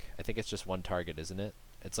don't think. I think it's just one target, isn't it?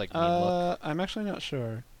 It's like Mean Look. I'm actually not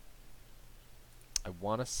sure. I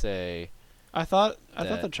want to say I thought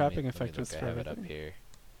that- the trapping let me effect was look, for I have it up everything. here.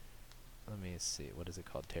 Let me see. What is it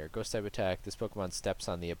called? Terror. Ghost type attack. This Pokemon steps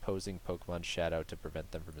on the opposing Pokemon's shadow to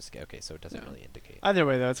prevent them from escape. Okay, so it doesn't Yeah. really indicate. Either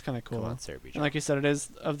way, though, it's kind of Come cool. on, Cerebi. And like you said, it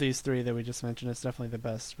is of these three that we just mentioned. It's definitely the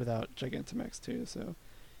best without Gigantamax too. So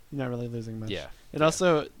you're not really losing much. Yeah. It yeah.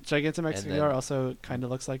 also Gigantamax And Gengar then- also kind of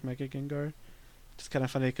looks like Mega Gengar, which is kind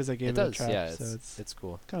of funny because they gave It it, a does. trap, Yeah, so it's it's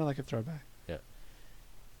cool. kind of like a throwback.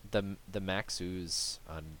 The Max Ooze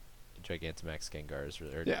on Gigantamax Gengar is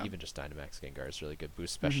really, or Yeah. even just Dynamax Gengar is really good.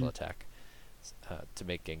 Boost special Mhm. attack. to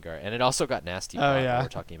make Gengar, and it also got nasty. Oh, while yeah. we're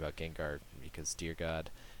talking about Gengar because, dear God,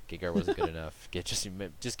 Gengar wasn't good enough.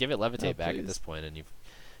 Just give it Levitate back at please. this point, and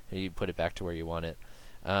you put it back to where you want it.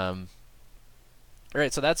 All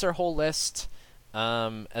right, so that's our whole list.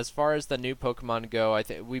 As far as the new Pokemon go, I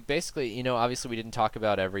think we basically, obviously we didn't talk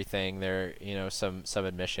about everything. There, some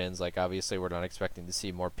admissions, like obviously we're not expecting to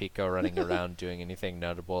see more Pico running around doing anything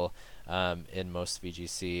notable in most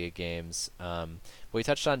VGC games. We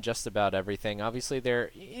touched on just about everything. Obviously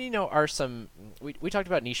there, are some, we talked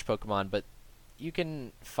about niche Pokemon, but you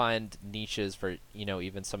can find niches for,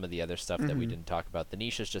 even some of the other stuff that we didn't talk about. The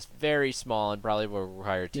niche is just very small and probably will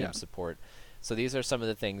require team support. So these are some of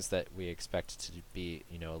the things that we expect to be,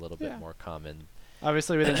 a little bit more common.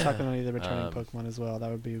 Obviously, we didn't talk about any of the returning Pokemon as well.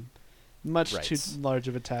 That would be much too large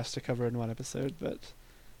of a task to cover in one episode. But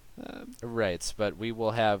right, but we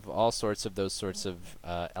will have all sorts of those sorts of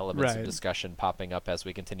elements of discussion popping up as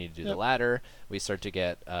we continue to do the ladder. We start to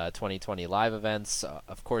get 2020 live events.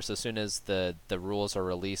 Of course, as soon as the rules are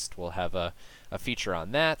released, we'll have a feature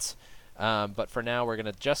on that. But for now, we're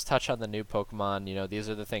going to just touch on the new Pokemon. These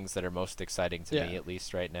are the things that are most exciting to me, at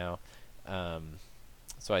least right now.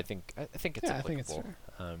 So I think it's applicable. I think it's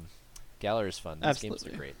fair. Galar is fun. These games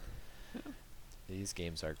are great. Yeah. These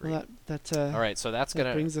games are great. Well, all right, so that's going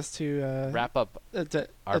to brings us to wrap up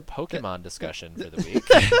our Pokemon discussion for the week.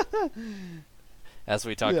 As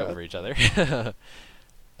we talk over each other.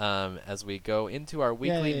 As we go into our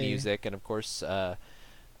weekly music, and of course...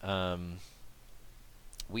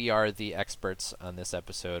 we are the experts on this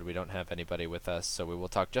episode. We don't have anybody with us, so we will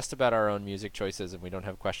talk just about our own music choices, and we don't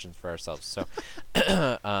have questions for ourselves. So,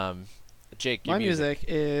 Jake, your my music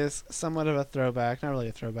is somewhat of a throwback. Not really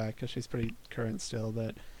a throwback because she's pretty current still,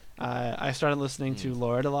 but I started listening to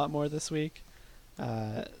Lorde a lot more this week.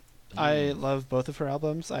 I love both of her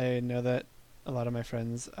albums. I know that a lot of my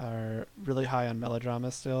friends are really high on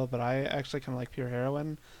Melodrama still, but I actually kind of like Pure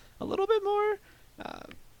Heroine a little bit more.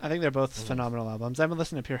 I think they're both phenomenal albums. I've been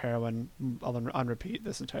listening to Pure Heroine on repeat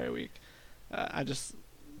this entire week.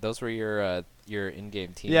 Those were your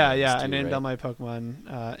in-game team. Yeah. Too, I named right? all my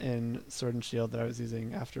Pokemon in Sword and Shield that I was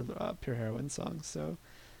using after Pure Heroine songs. So,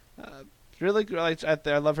 really,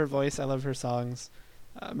 I love her voice. I love her songs.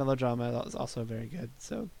 Melodrama is also very good.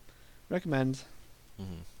 So, recommend.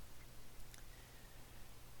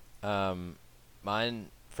 Mine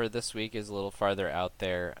for this week is a little farther out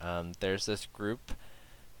there. There's this group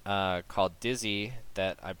called Dizzy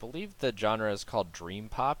that I believe the genre is called Dream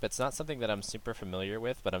Pop. It's not something that I'm super familiar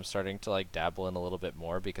with, but I'm starting to dabble in a little bit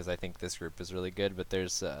more because I think this group is really good. But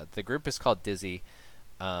there's the group is called Dizzy.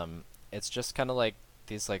 It's just kind of like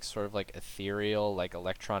these sort of ethereal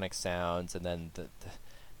electronic sounds, and then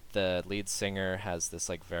the lead singer has this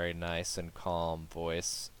very nice and calm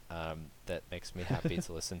voice that makes me happy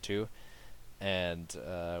to listen to. And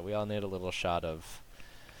we all need a little shot of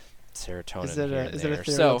serotonin. Is it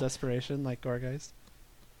ethereal desperation like Gorgeist?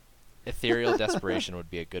 Ethereal desperation would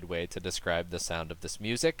be a good way to describe the sound of this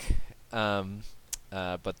music. But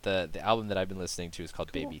the album that I've been listening to is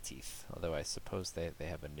called Baby Teeth. Although I suppose they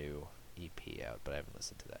have a new EP out, but I haven't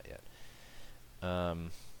listened to that yet.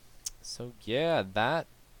 So yeah, that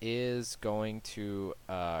is going to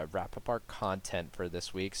wrap up our content for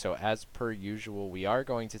this week. So as per usual, we are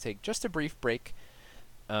going to take just a brief break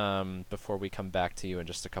before we come back to you in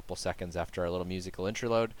just a couple seconds after our little musical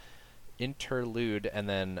interlude, and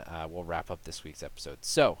then we'll wrap up this week's episode.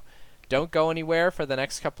 So don't go anywhere for the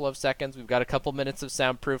next couple of seconds. We've got a couple minutes of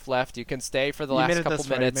soundproof left. You can stay for the last couple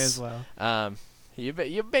minutes. You may as well.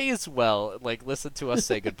 You may as well listen to us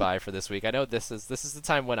say goodbye for this week. I know this is the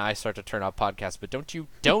time when I start to turn off podcasts, but don't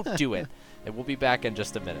do it. And we'll be back in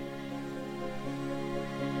just a minute.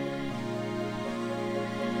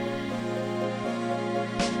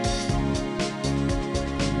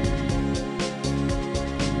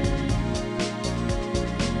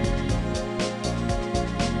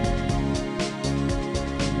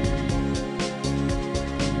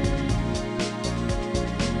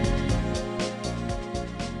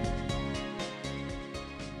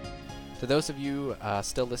 To those of you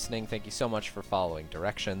still listening, thank you so much for following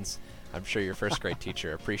directions. I'm sure your first grade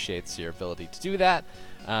teacher appreciates your ability to do that.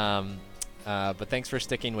 But thanks for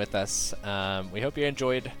sticking with us. We hope you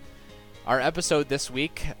enjoyed our episode this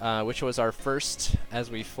week, which was our first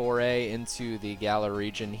as we foray into the Galar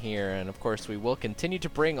region here. And of course, we will continue to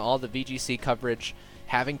bring all the VGC coverage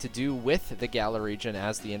having to do with the Galar region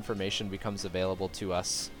as the information becomes available to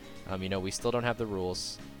us. We still don't have the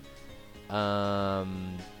rules.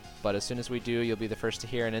 But as soon as we do, you'll be the first to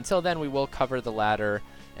hear. And until then, we will cover the ladder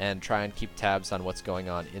and try and keep tabs on what's going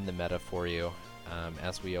on in the meta for you,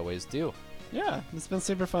 as we always do. Yeah, it's been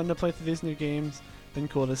super fun to play through these new games. Been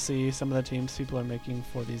cool to see some of the teams people are making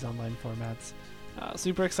for these online formats.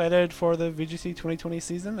 Super excited for the VGC 2020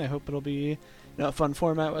 season. I hope it'll be a fun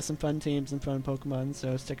format with some fun teams and fun Pokemon.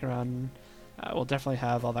 So stick around. We'll definitely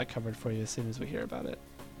have all that covered for you as soon as we hear about it.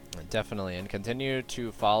 Definitely, and continue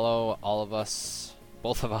to follow all of us,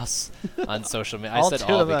 both of us, on social media. I All said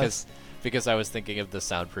two all of us. because I was thinking of the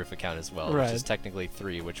Soundproof account as well, Right. which is technically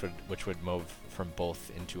 3, which would move from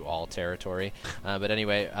both into all territory. But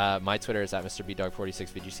anyway, my Twitter is at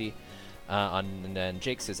MrBdog46VGC. And then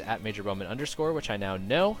Jake's is at MajorBowman_, which I now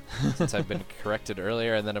know since I've been corrected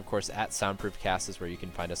earlier. And then, of course, at SoundproofCast is where you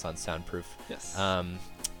can find us on Soundproof. Yes.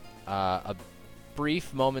 A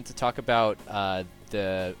brief moment to talk about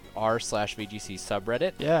the r/VGC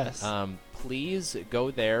subreddit. Yes. Please go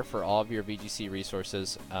there for all of your VGC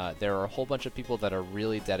resources. There are a whole bunch of people that are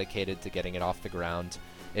really dedicated to getting it off the ground.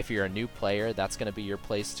 If you're a new player, that's going to be your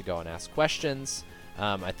place to go and ask questions.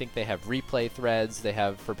 I think they have replay threads. They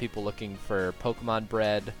have for people looking for Pokemon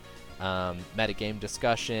bread, metagame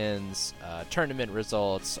discussions, tournament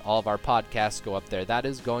results. All of our podcasts go up there. That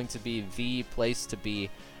is going to be the place to be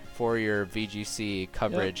for your VGC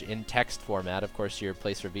coverage in text format. Of course, your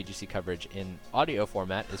place for VGC coverage in audio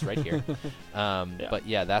format is right here. But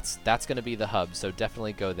yeah, that's going to be the hub. So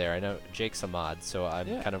definitely go there. I know Jake's a mod, so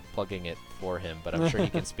I'm kind of plugging it for him, but I'm sure he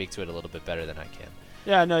can speak to it a little bit better than I can.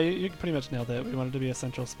 Yeah, no, you pretty much nailed it. We wanted to be a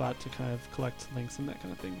central spot to kind of collect links and that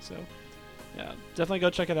kind of thing. So, yeah, definitely go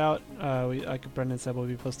check it out. Like Brendan said, we'll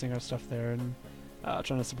be posting our stuff there and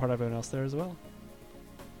trying to support everyone else there as well.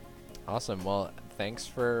 Awesome. Well, thanks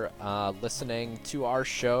for listening to our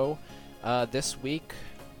show this week.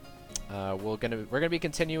 We're gonna be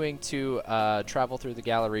continuing to travel through the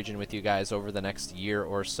Galar region with you guys over the next year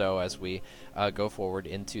or so as we go forward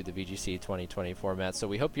into the VGC 2020 format. So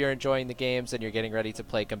we hope you're enjoying the games and you're getting ready to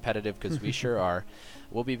play competitive, because we sure are.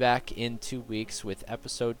 We'll be back in 2 weeks with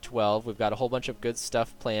episode 12. We've got a whole bunch of good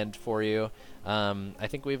stuff planned for you. I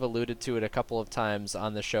think we've alluded to it a couple of times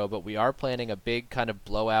on the show, but we are planning a big kind of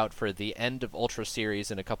blowout for the end of Ultra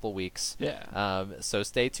Series in a couple weeks. Yeah. So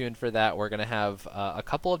stay tuned for that. We're going to have a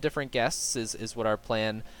couple of different guests is what our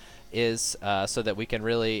plan is, so that we can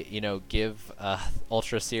really, give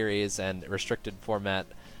Ultra Series and restricted format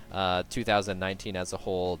 2019 as a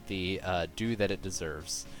whole the due that it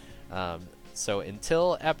deserves. So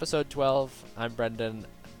until episode 12, I'm Brendan.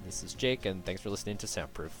 This is Jake, and thanks for listening to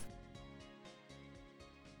Soundproof.